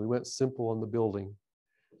direction. We went simple on the building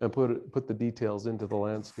and put the details into the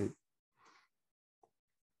landscape.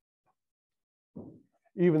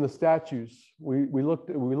 Even the statues, we looked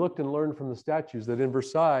and learned from the statues that in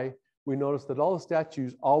Versailles, we noticed that all the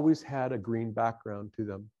statues always had a green background to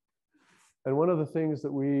them. And one of the things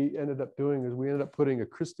that we ended up doing is we ended up putting a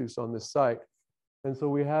Christus on this site. And so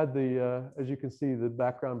we had the, as you can see, the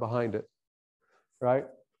background behind it, right?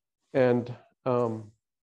 And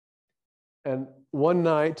one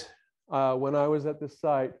night when I was at this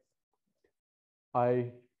site,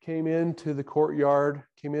 I came into the courtyard,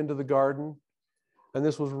 came into the garden, and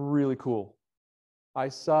this was really cool. I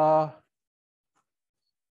saw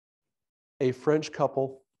a French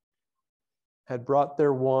couple had brought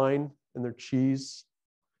their wine and their cheese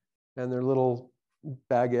and their little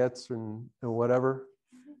baguettes and whatever.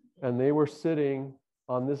 And they were sitting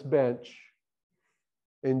on this bench,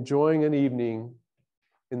 enjoying an evening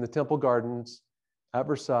in the Temple Gardens at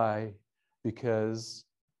Versailles because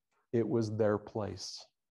it was their place.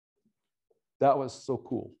 That was so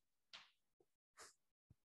cool.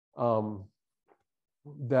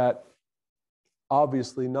 That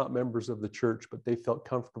obviously not members of the church, but they felt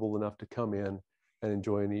comfortable enough to come in and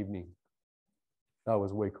enjoy an evening. That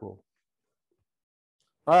was way cool.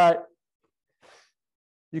 All right.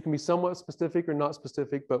 You can be somewhat specific or not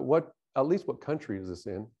specific, but at least what country is this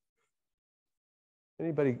in?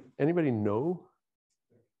 Anybody know?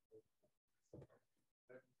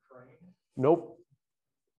 Nope.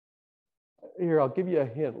 Here, I'll give you a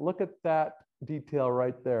hint. Look at that detail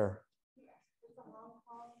right there.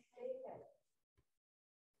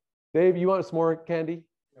 Dave, you want some more candy?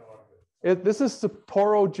 No, this is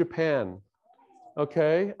Sapporo, Japan.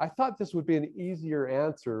 Okay, I thought this would be an easier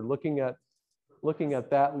answer looking at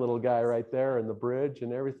that little guy right there and the bridge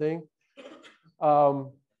and everything.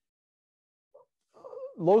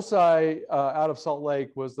 Loci out of Salt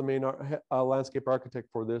Lake was the main landscape architect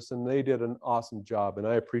for this, and they did an awesome job, and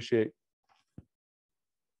I appreciate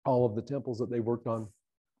all of the temples that they worked on.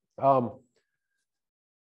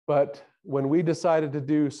 But when we decided to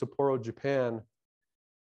do Sapporo, Japan,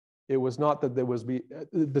 it was not that there was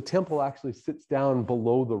the temple actually sits down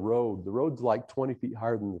below the road. The road's like 20 feet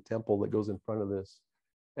higher than the temple that goes in front of this.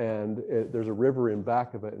 And there's a river in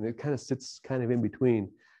back of it, and it kind of sits kind of in between.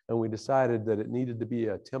 And we decided that it needed to be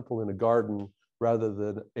a temple in a garden rather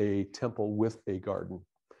than a temple with a garden.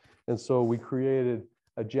 And so we created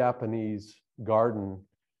a Japanese garden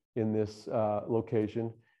in this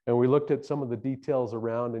location. And we looked at some of the details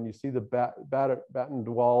around, and you see the battered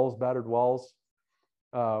walls,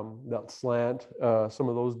 that slant, some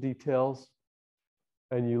of those details.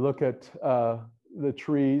 And you look at the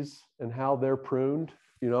trees and how they're pruned,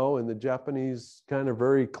 you know, in the Japanese kind of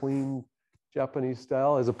very clean Japanese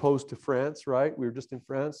style, as opposed to France, right? We were just in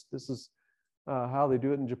France. This is how they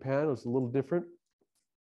do it in Japan. It was a little different.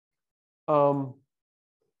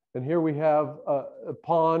 And here we have a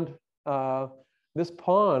pond. This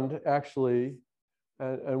pond actually,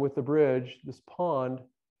 and with the bridge, this pond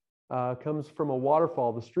comes from a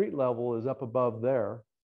waterfall. The street level is up above there.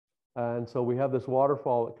 And so we have this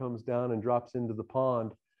waterfall that comes down and drops into the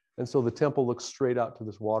pond. And so the temple looks straight out to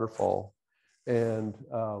this waterfall and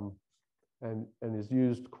is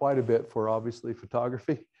used quite a bit for obviously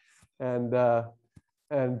photography. And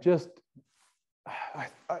just,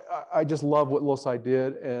 I just love what Loci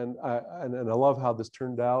did. And I love how this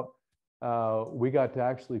turned out. We got to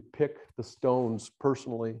actually pick the stones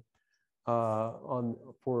personally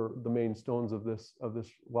for the main stones of this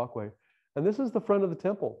walkway. And this is the front of the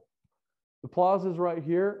temple. The plaza is right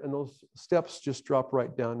here, and those steps just drop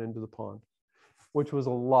right down into the pond, which was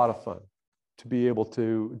a lot of fun to be able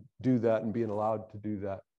to do that and being allowed to do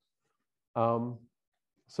that.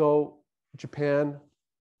 So Japan,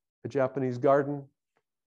 a Japanese garden,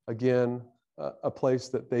 again, a place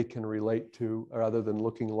that they can relate to rather than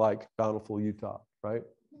looking like Bountiful, Utah, right?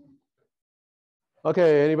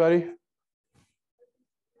 Okay, anybody?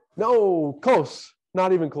 No, close,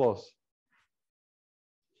 not even close.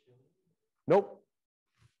 Nope.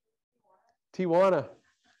 Tijuana.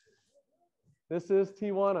 This is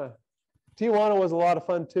Tijuana. Tijuana was a lot of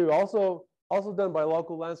fun too. Also done by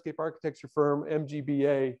local landscape architecture firm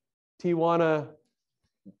MGBA. Tijuana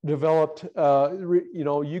developed. You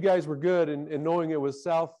know, you guys were good in knowing it was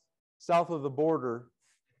south of the border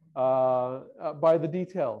by the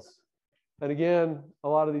details. And again, a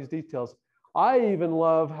lot of these details. I even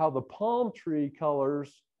love how the palm tree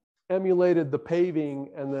colors emulated the paving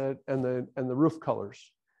and the roof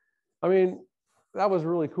colors. I mean, that was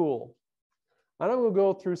really cool. And I'm going to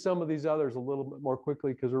go through some of these others a little bit more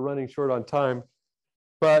quickly because we're running short on time.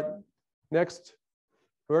 But next,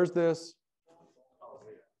 where's this?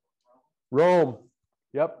 Rome.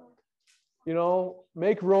 Yep. You know,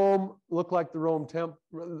 make Rome look like the Rome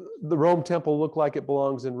temple look like it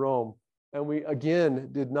belongs in Rome. And we, again,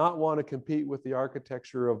 did not want to compete with the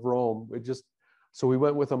architecture of Rome. So we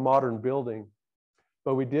went with a modern building.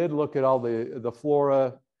 But we did look at all the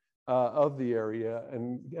flora, of the area,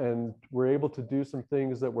 and we're able to do some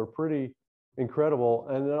things that were pretty incredible.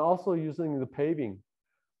 And then also using the paving.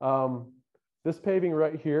 This paving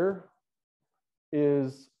right here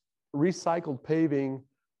is recycled paving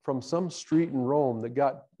from some street in Rome that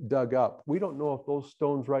got dug up. We don't know if those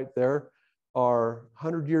stones right there are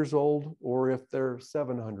 100 years old or if they're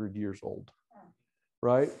 700 years old,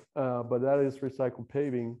 right? But that is recycled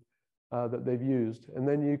paving that they've used. And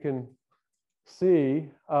then you can see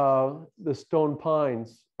the stone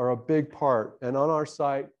pines are a big part. And on our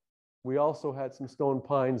site, we also had some stone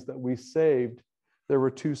pines that we saved. There were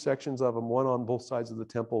two sections of them, one on both sides of the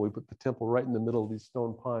temple. We put the temple right in the middle of these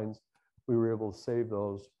stone pines. We were able to save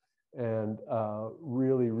those, and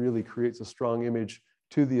really creates a strong image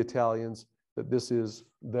to the Italians that this is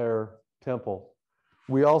their temple.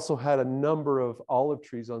 We also had a number of olive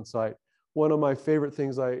trees on site. One of my favorite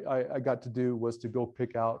things I got to do was to go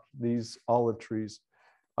pick out these olive trees.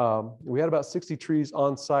 We had about 60 trees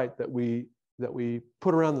on site that we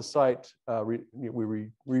put around the site. We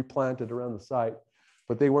replanted around the site,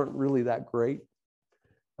 but they weren't really that great.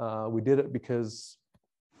 We did it because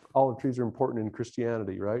olive trees are important in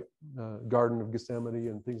Christianity, right? Garden of Gethsemane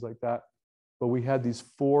and things like that. But we had these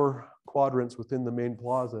 4 quadrants within the main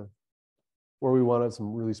plaza where we wanted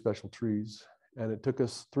some really special trees. And it took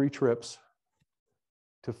us 3 trips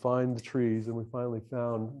to find the trees. And we finally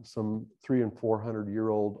found some 300- and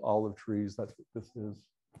 400-year-old olive trees. That's what this is.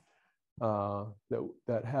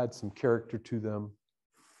 That had some character to them.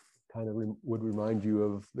 Kind of would remind you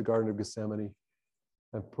of the Garden of Gethsemane.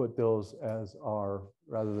 And put those as our,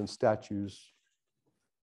 rather than statues,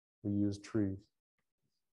 we use trees.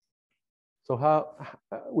 So how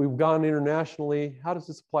we've gone internationally. How does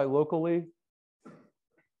this apply locally?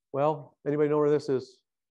 Well, anybody know where this is?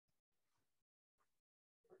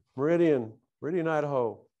 Meridian,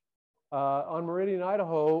 Idaho. On Meridian,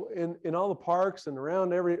 Idaho, in all the parks and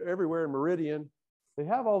around everywhere in Meridian, they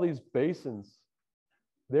have all these basins.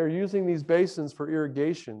 They're using these basins for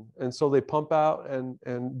irrigation. And so they pump out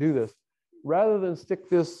and do this. Rather than stick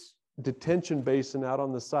this detention basin out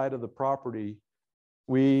on the side of the property,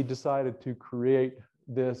 we decided to create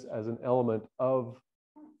this as an element of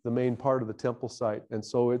the main part of the temple site. And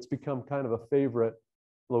so it's become kind of a favorite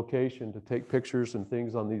location to take pictures and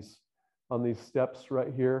things on these steps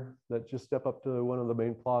right here that just step up to one of the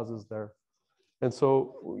main plazas there. And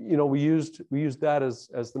so, you know, we used that as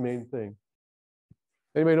the main thing.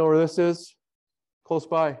 Anybody know where this is? Close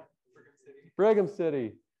by. Brigham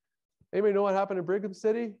City. Anybody know what happened in Brigham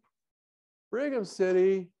City? Brigham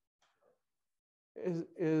City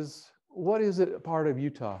is what is it, a part of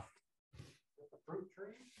Utah? The fruit tree?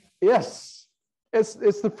 Yes, it's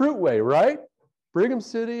the Fruitway, right? Brigham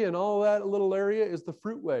City and all that little area is the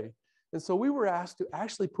Fruitway. And so we were asked to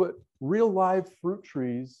actually put real live fruit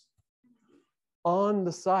trees on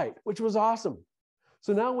the site, which was awesome.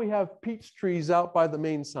 So now we have peach trees out by the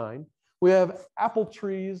main sign. We have apple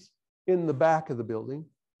trees in the back of the building.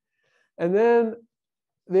 And then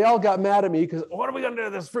they all got mad at me because, what are we going to do?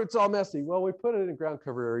 This fruit's all messy. Well, we put it in ground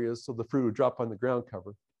cover areas so the fruit would drop on the ground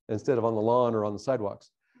cover instead of on the lawn or on the sidewalks.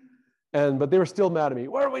 But they were still mad at me.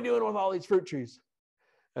 What are we doing with all these fruit trees?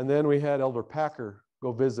 And then we had Elder Packer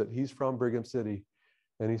go visit. He's from Brigham City.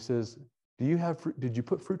 And he says, did you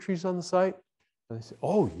put fruit trees on the site? And I said,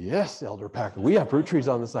 oh, yes, Elder Packer, we have fruit trees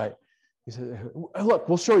on the site. He said, look,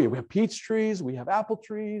 we'll show you. We have peach trees. We have apple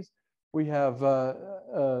trees. We have,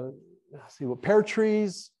 pear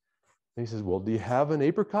trees. And he says, well, do you have an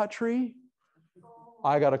apricot tree?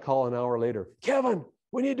 I got a call an hour later. Kevin,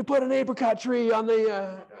 we need to put an apricot tree on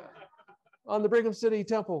the Brigham City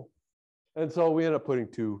Temple. And so we ended up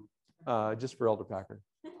putting 2 just for Elder Packer.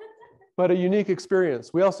 But a unique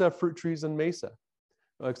experience. We also have fruit trees in Mesa,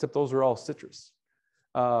 except those are all citrus.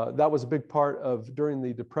 That was a big part of, during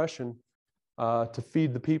the Depression, to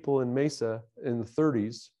feed the people in Mesa in the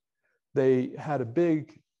 30s. They had a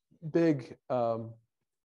big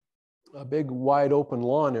wide open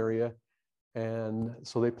lawn area. And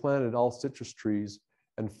so they planted all citrus trees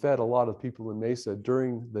and fed a lot of people in Mesa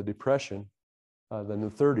during the Depression, in the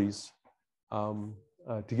 30s,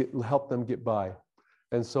 to help them get by.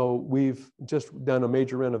 And so we've just done a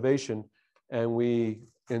major renovation and we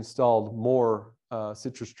installed more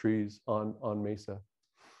citrus trees on Mesa.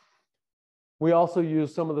 We also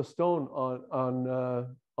use some of the stone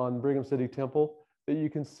on Brigham City Temple that you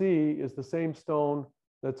can see is the same stone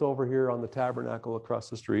that's over here on the tabernacle across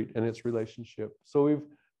the street and its relationship. So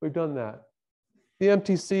we've done that. The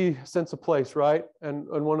MTC sense of place, right? And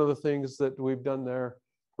one of the things that we've done there,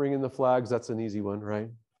 bringing the flags, that's an easy one, right?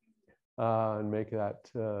 And make that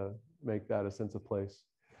a sense of place.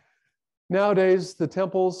 Nowadays, the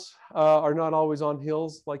temples are not always on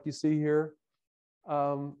hills like you see here.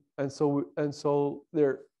 And so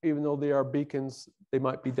they're, even though they are beacons, they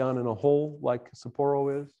might be down in a hole like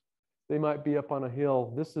Sapporo is. They might be up on a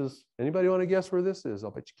hill. This is, anybody want to guess where this is?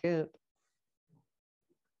 I'll bet you can't.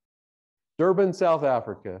 Durban, South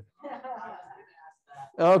Africa.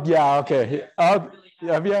 Oh, yeah, okay.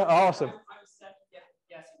 Yeah, awesome.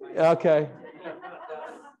 Okay.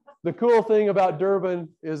 The cool thing about Durban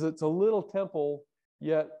is it's a little temple,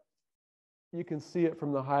 yet you can see it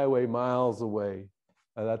from the highway miles away.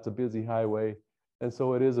 That's a busy highway. And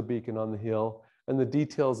so it is a beacon on the hill. And the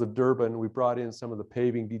details of Durban, we brought in some of the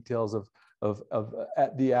paving details of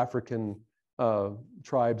the African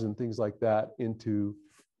tribes and things like that into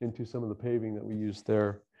some of the paving that we used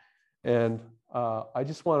there. And I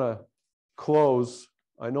just want to close.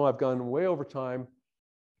 I know I've gone way over time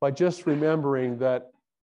by just remembering that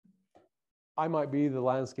I might be the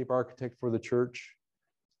landscape architect for the church,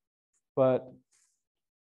 but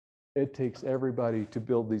it takes everybody to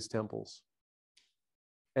build these temples.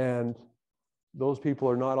 And those people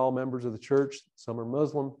are not all members of the church. Some are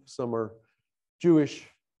Muslim, some are Jewish,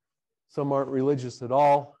 some aren't religious at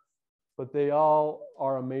all, but they all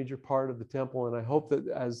are a major part of the temple. And I hope that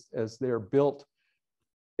as they are built,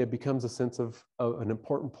 it becomes a sense of an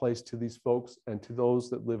important place to these folks and to those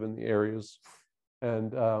that live in the areas.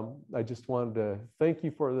 And I just wanted to thank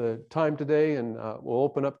you for the time today, and we'll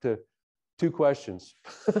open up to 2 questions.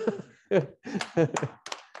 I'm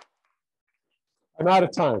out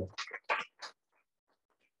of time.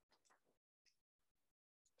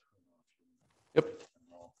 Yep.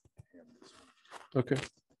 Okay.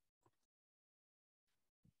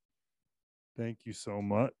 Thank you so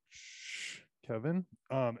much, Kevin.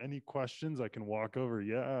 Any questions? I can walk over.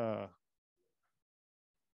 Yeah.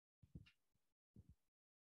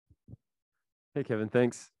 Hey, Kevin,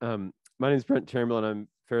 thanks. My name is Brent Chamberlain. I'm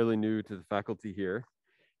fairly new to the faculty here.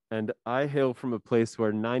 And I hail from a place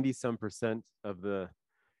where 90-some% of the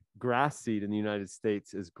grass seed in the United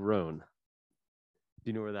States is grown. Do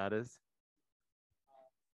you know where that is?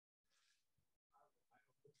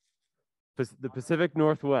 The Pacific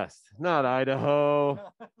Northwest, not Idaho.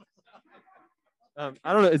 I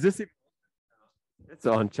don't know. Is this? It's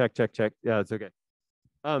on. Check. Yeah, it's okay.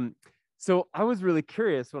 So I was really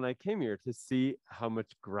curious when I came here to see how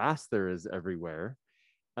much grass there is everywhere.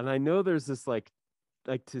 And I know there's this like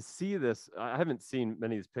to see this, I haven't seen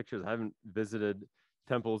many of these pictures. I haven't visited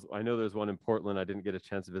temples. I know there's one in Portland. I didn't get a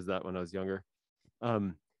chance to visit that when I was younger.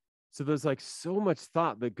 So there's like so much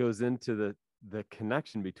thought that goes into the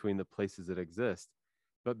connection between the places that exist.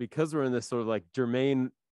 But because we're in this sort of like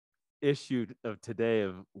germane issue of today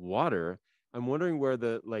of water, I'm wondering where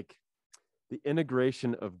the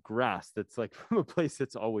integration of grass that's like from a place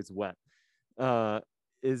that's always wet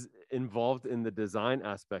is involved in the design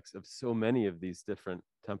aspects of so many of these different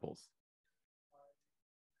temples.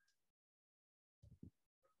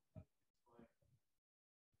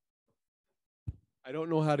 I don't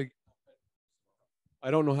know how to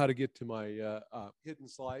get to my hidden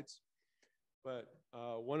slides, but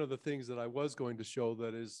one of the things that I was going to show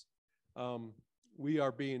that is we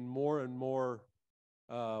are being more and more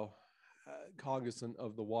cognizant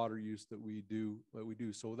of the water use that we do.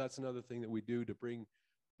 So that's another thing that we do to bring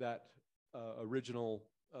that original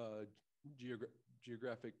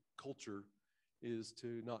geographic culture is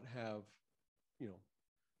to not have,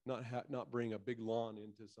 not bring a big lawn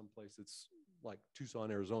into some place that's like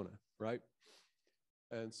Tucson, Arizona, right?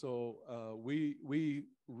 And so we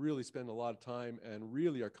really spend a lot of time and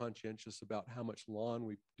really are conscientious about how much lawn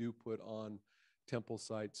we do put on temple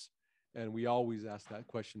sites. And we always ask that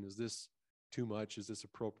question, is this too much? Is this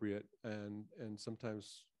appropriate? And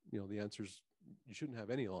sometimes, the answer is you shouldn't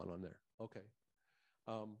have any lawn on there. Okay.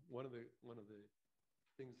 One of the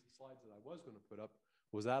slides that I was going to put up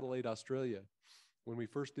was Adelaide, Australia. When we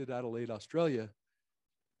first did Adelaide, Australia,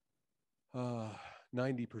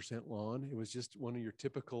 90% lawn. It was just one of your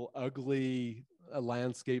typical ugly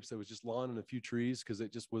landscapes that was just lawn and a few trees because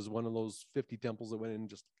it just was one of those 50 temples that went in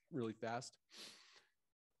just really fast.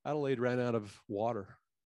 Adelaide ran out of water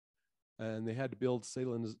and they had to build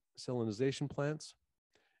salinization plants,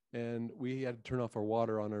 and we had to turn off our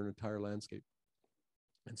water on our entire landscape.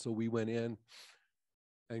 And so we went in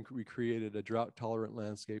and we created a drought-tolerant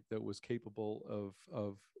landscape that was capable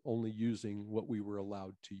of only using what we were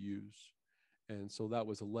allowed to use. And so that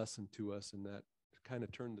was a lesson to us, and that kind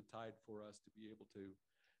of turned the tide for us to be able to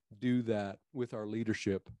do that with our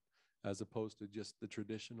leadership, as opposed to just the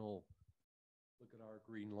traditional, look at our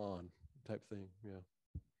green lawn type thing. Yeah.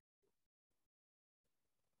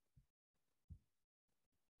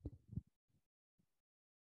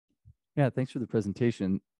 Yeah, thanks for the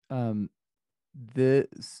presentation.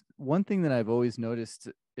 This one thing that I've always noticed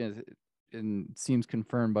is, and seems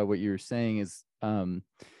confirmed by what you're saying is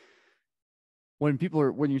when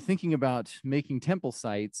you're thinking about making temple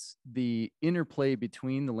sites, the interplay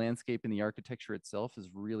between the landscape and the architecture itself is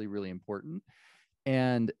really, really important.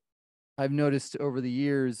 And I've noticed over the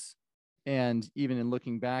years, and even in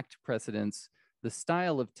looking back to precedents, the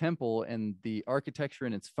style of temple and the architecture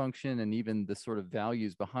and its function and even the sort of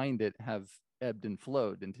values behind it have ebbed and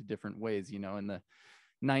flowed into different ways. You know, in the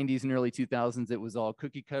 90s and early 2000s, it was all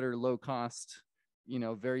cookie cutter, low cost, you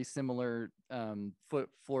know, very similar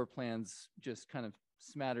floor plans just kind of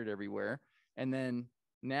smattered everywhere. And then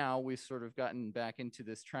now we've sort of gotten back into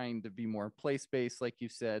this trying to be more place-based, like you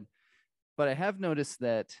said. But I have noticed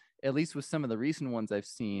that, at least with some of the recent ones I've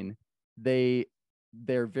seen,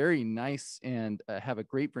 they're very nice and have a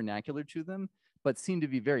great vernacular to them, but seem to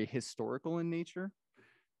be very historical in nature.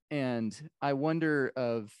 And I wonder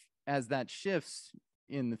as that shifts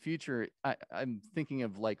in the future, I'm thinking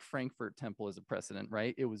of like Frankfurt Temple as a precedent,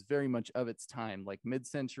 right? It was very much of its time, like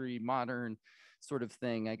mid-century modern sort of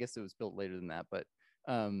thing. I guess it was built later than that, but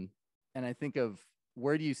and I think of,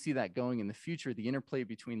 where do you see that going in the future, the interplay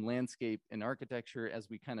between landscape and architecture as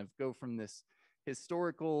we kind of go from this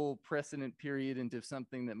historical precedent period into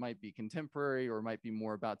something that might be contemporary or might be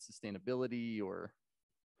more about sustainability? Or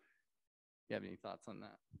you have any thoughts on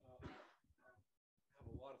that? I have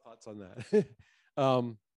a lot of thoughts on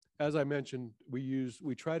that. As I mentioned,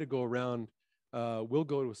 we try to go around. We'll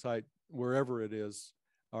go to a site wherever it is.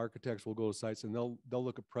 Architects will go to sites and they'll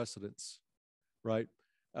look at precedents, right?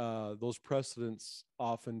 Those precedents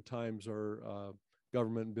oftentimes are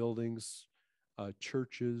government buildings,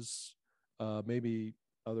 churches, maybe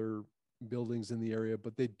other buildings in the area,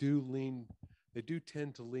 but they do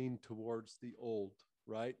tend to lean towards the old,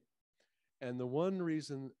 right? And the one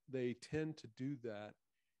reason they tend to do that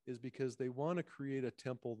is because they want to create a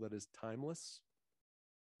temple that is timeless.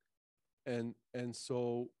 And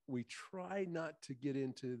so we try not to get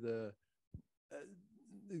into the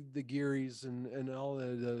Gearys and all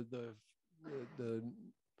the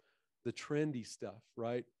trendy stuff,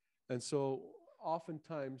 right? And so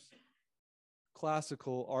oftentimes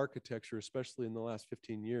classical architecture, especially in the last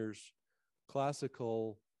 15 years,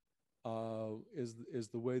 classical is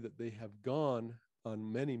the way that they have gone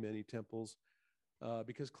on many temples,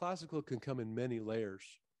 because classical can come in many layers,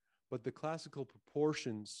 but the classical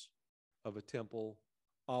proportions of a temple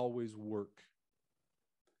always work.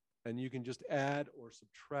 And you can just add or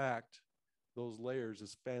subtract those layers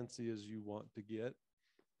as fancy as you want to get.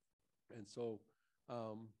 And so,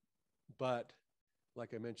 but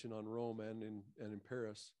like I mentioned on Rome and in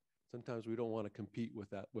Paris, sometimes we don't want to compete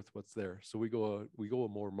with what's there. So we go a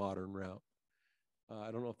more modern route.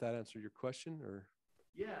 I don't know if that answered your question or.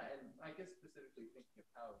 Yeah, and I guess specifically thinking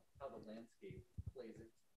of how the landscape plays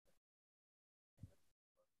it.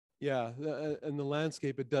 Yeah, and the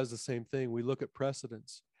landscape, it does the same thing. We look at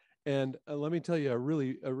precedents. And let me tell you a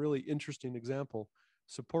really interesting example.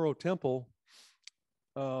 Sapporo Temple,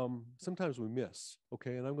 sometimes we miss,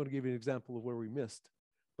 okay? And I'm going to give you an example of where we missed,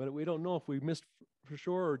 but we don't know if we missed for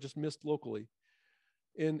sure or just missed locally.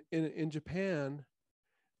 In Japan,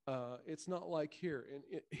 it's not like here.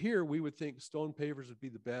 Here we would think stone pavers would be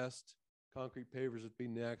the best, concrete pavers would be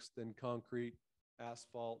next, then concrete,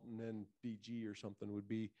 asphalt, and then DG or something would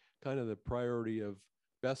be kind of the priority of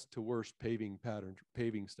best to worst paving pattern,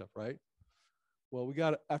 paving stuff, right? Well,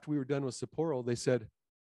 after we were done with Sapporo, they said,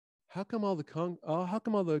 how come all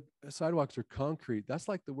the sidewalks are concrete? That's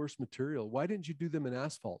like the worst material. Why didn't you do them in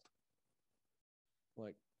asphalt?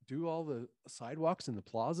 Like, do all the sidewalks in the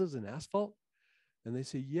plazas in asphalt? And they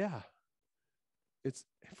say, yeah. It's,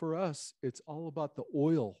 for us, it's all about the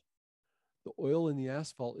oil. The oil in the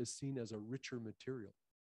asphalt is seen as a richer material.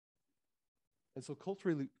 And so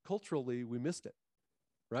culturally, we missed it,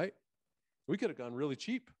 right? We could have gone really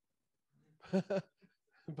cheap,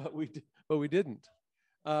 but we didn't.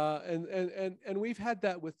 And we've had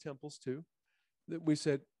that with temples too, that we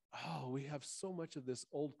said, oh, we have so much of this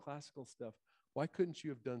old classical stuff. Why couldn't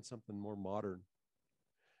you have done something more modern?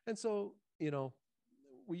 And so,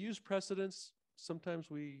 we use precedents. Sometimes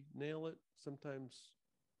we nail it. Sometimes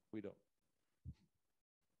we don't.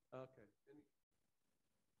 Okay.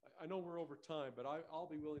 I know we're over time, but I'll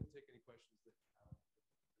be willing to take any questions that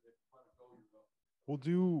want to go. We'll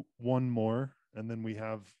do one more, and then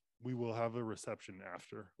we will have a reception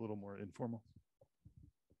after, a little more informal.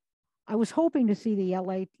 I was hoping to see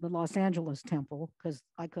the Los Angeles temple, because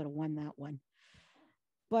I could have won that one.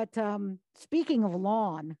 But speaking of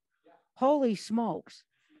lawn, holy smokes,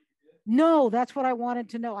 No, that's what I wanted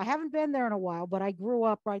to know. I haven't been there in a while, but I grew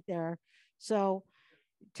up right there. So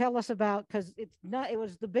tell us about, because it's not, it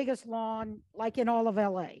was the biggest lawn like in all of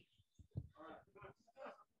LA.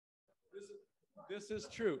 This is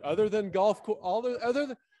true. Other than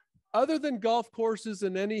other than golf courses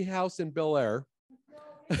and any house in Bel Air,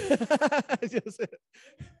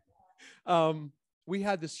 we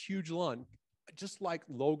had this huge lawn, just like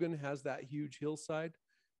Logan has that huge hillside,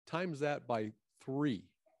 times that by 3.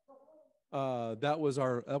 That was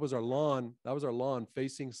our lawn. That was our lawn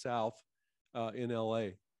facing south in LA.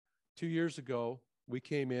 2 years ago, we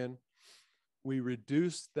came in. We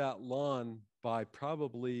reduced that lawn by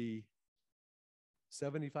probably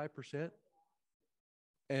 75%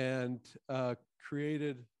 and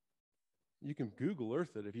created. You can Google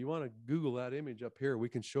Earth it if you want to Google that image up here. We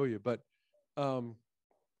can show you. But but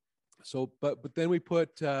then we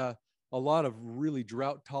put a lot of really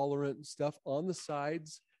drought tolerant stuff on the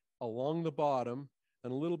sides, along the bottom,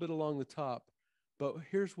 and a little bit along the top. But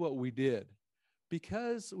here's what we did.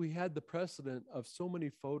 Because we had the precedent of so many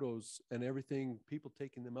photos and everything, people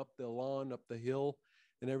taking them up the lawn, up the hill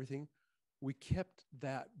and everything, we kept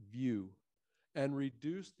that view and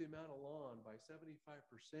reduced the amount of lawn by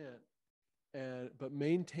 75%, but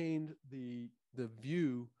maintained the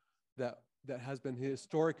view that has been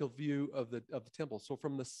historical view of the temple. So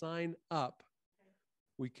from the sign up,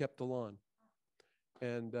 we kept the lawn.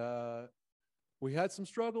 And we had some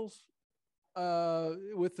struggles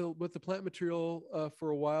with the plant material for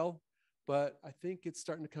a while, but I think it's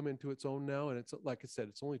starting to come into its own now. And it's, like I said,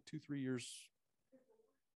 it's only 2-3 years.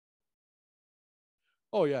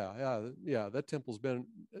 Oh yeah. That temple's been,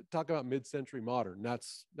 talk about mid-century modern.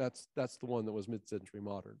 That's the one that was mid-century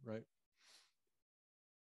modern, right?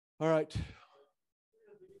 All right.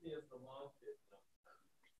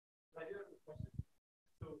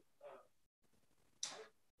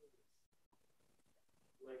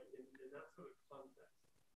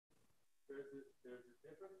 There's a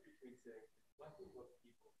difference between saying reflecting what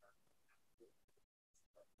people have,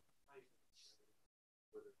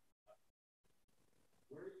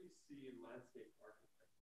 where do you see landscape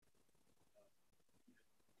architecture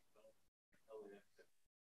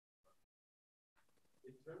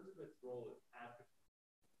in terms of its role as advocacy?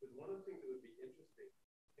 Because one of the things that would be interesting to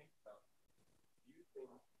think about, do you think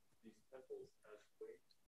these temples as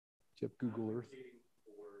ways to Google Earth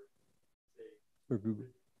or say or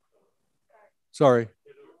Google? Sorry.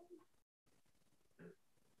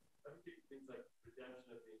 Things like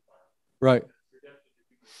redemption of the environment. Right. Redemption of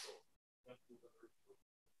human soul.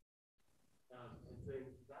 And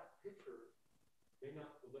saying that picture may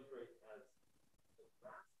not proliferate as the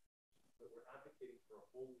last, but we're advocating for a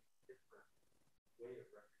whole different way of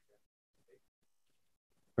representing.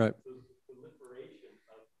 Right. So the proliferation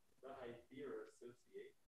of the idea or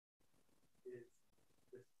association is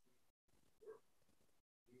this work.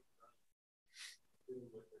 Within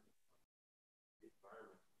the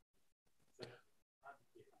environment.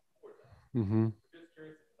 Mm-hmm. Just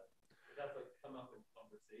curious if that's like come up in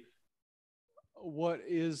conversation. What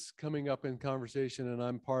is coming up in conversation, and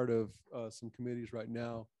I'm part of some committees right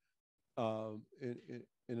now, in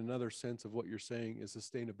another sense of what you're saying is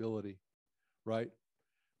sustainability, right?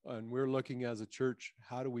 And we're looking as a church,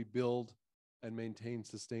 how do we build and maintain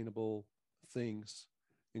sustainable things,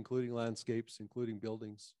 including landscapes, including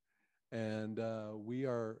buildings. And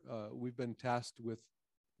we've been tasked with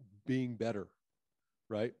being better,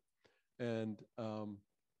 right? And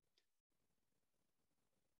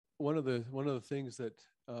one of the things that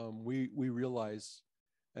we realize,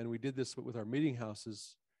 and we did this with our meeting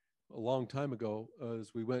houses a long time ago,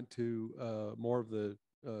 is we went to more of the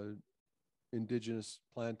indigenous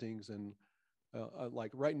plantings, and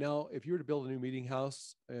like right now, if you were to build a new meeting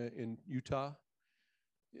house in Utah,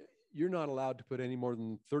 you're not allowed to put any more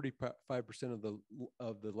than 35%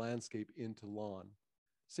 of the landscape into lawn.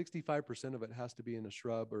 65% of it has to be in a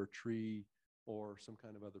shrub or a tree or some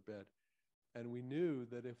kind of other bed. And we knew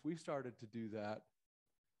that if we started to do that,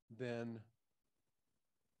 then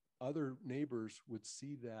other neighbors would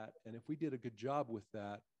see that. And if we did a good job with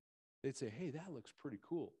that, they'd say, hey, that looks pretty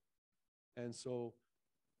cool. And so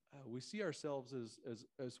we see ourselves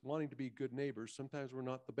as wanting to be good neighbors. Sometimes we're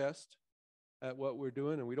not the best at what we're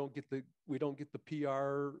doing, and we don't get the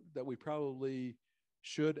PR that we probably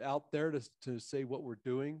should out there to say what we're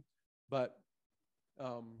doing, but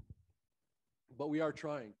we are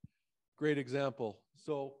trying. Great example.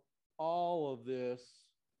 So all of this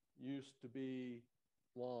used to be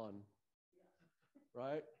lawn,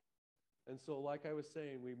 right? And so, like I was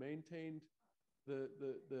saying, we maintained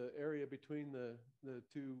the area between the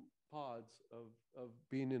two pods of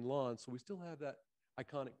being in lawn, so we still have that.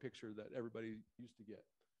 iconic picture that everybody used to get.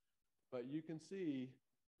 But you can see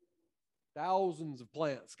thousands of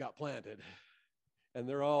plants got planted, and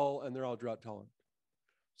they're all drought tolerant.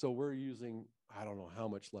 So we're using, I don't know how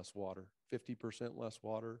much less water, 50% less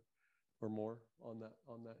water or more on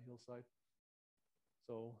that hillside.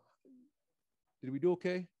 So did we do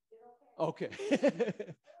okay? Okay.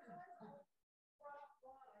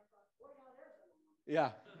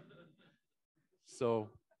 Yeah. So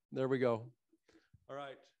there we go. All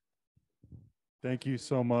right. Thank you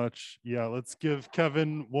so much. Yeah, let's give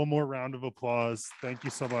Kevin one more round of applause. Thank you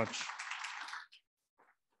so much.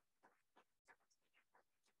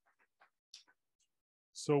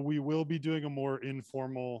 So we will be doing a more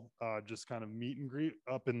informal, just kind of meet and greet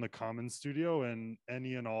up in the common studio, and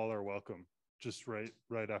any and all are welcome just right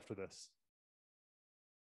after this.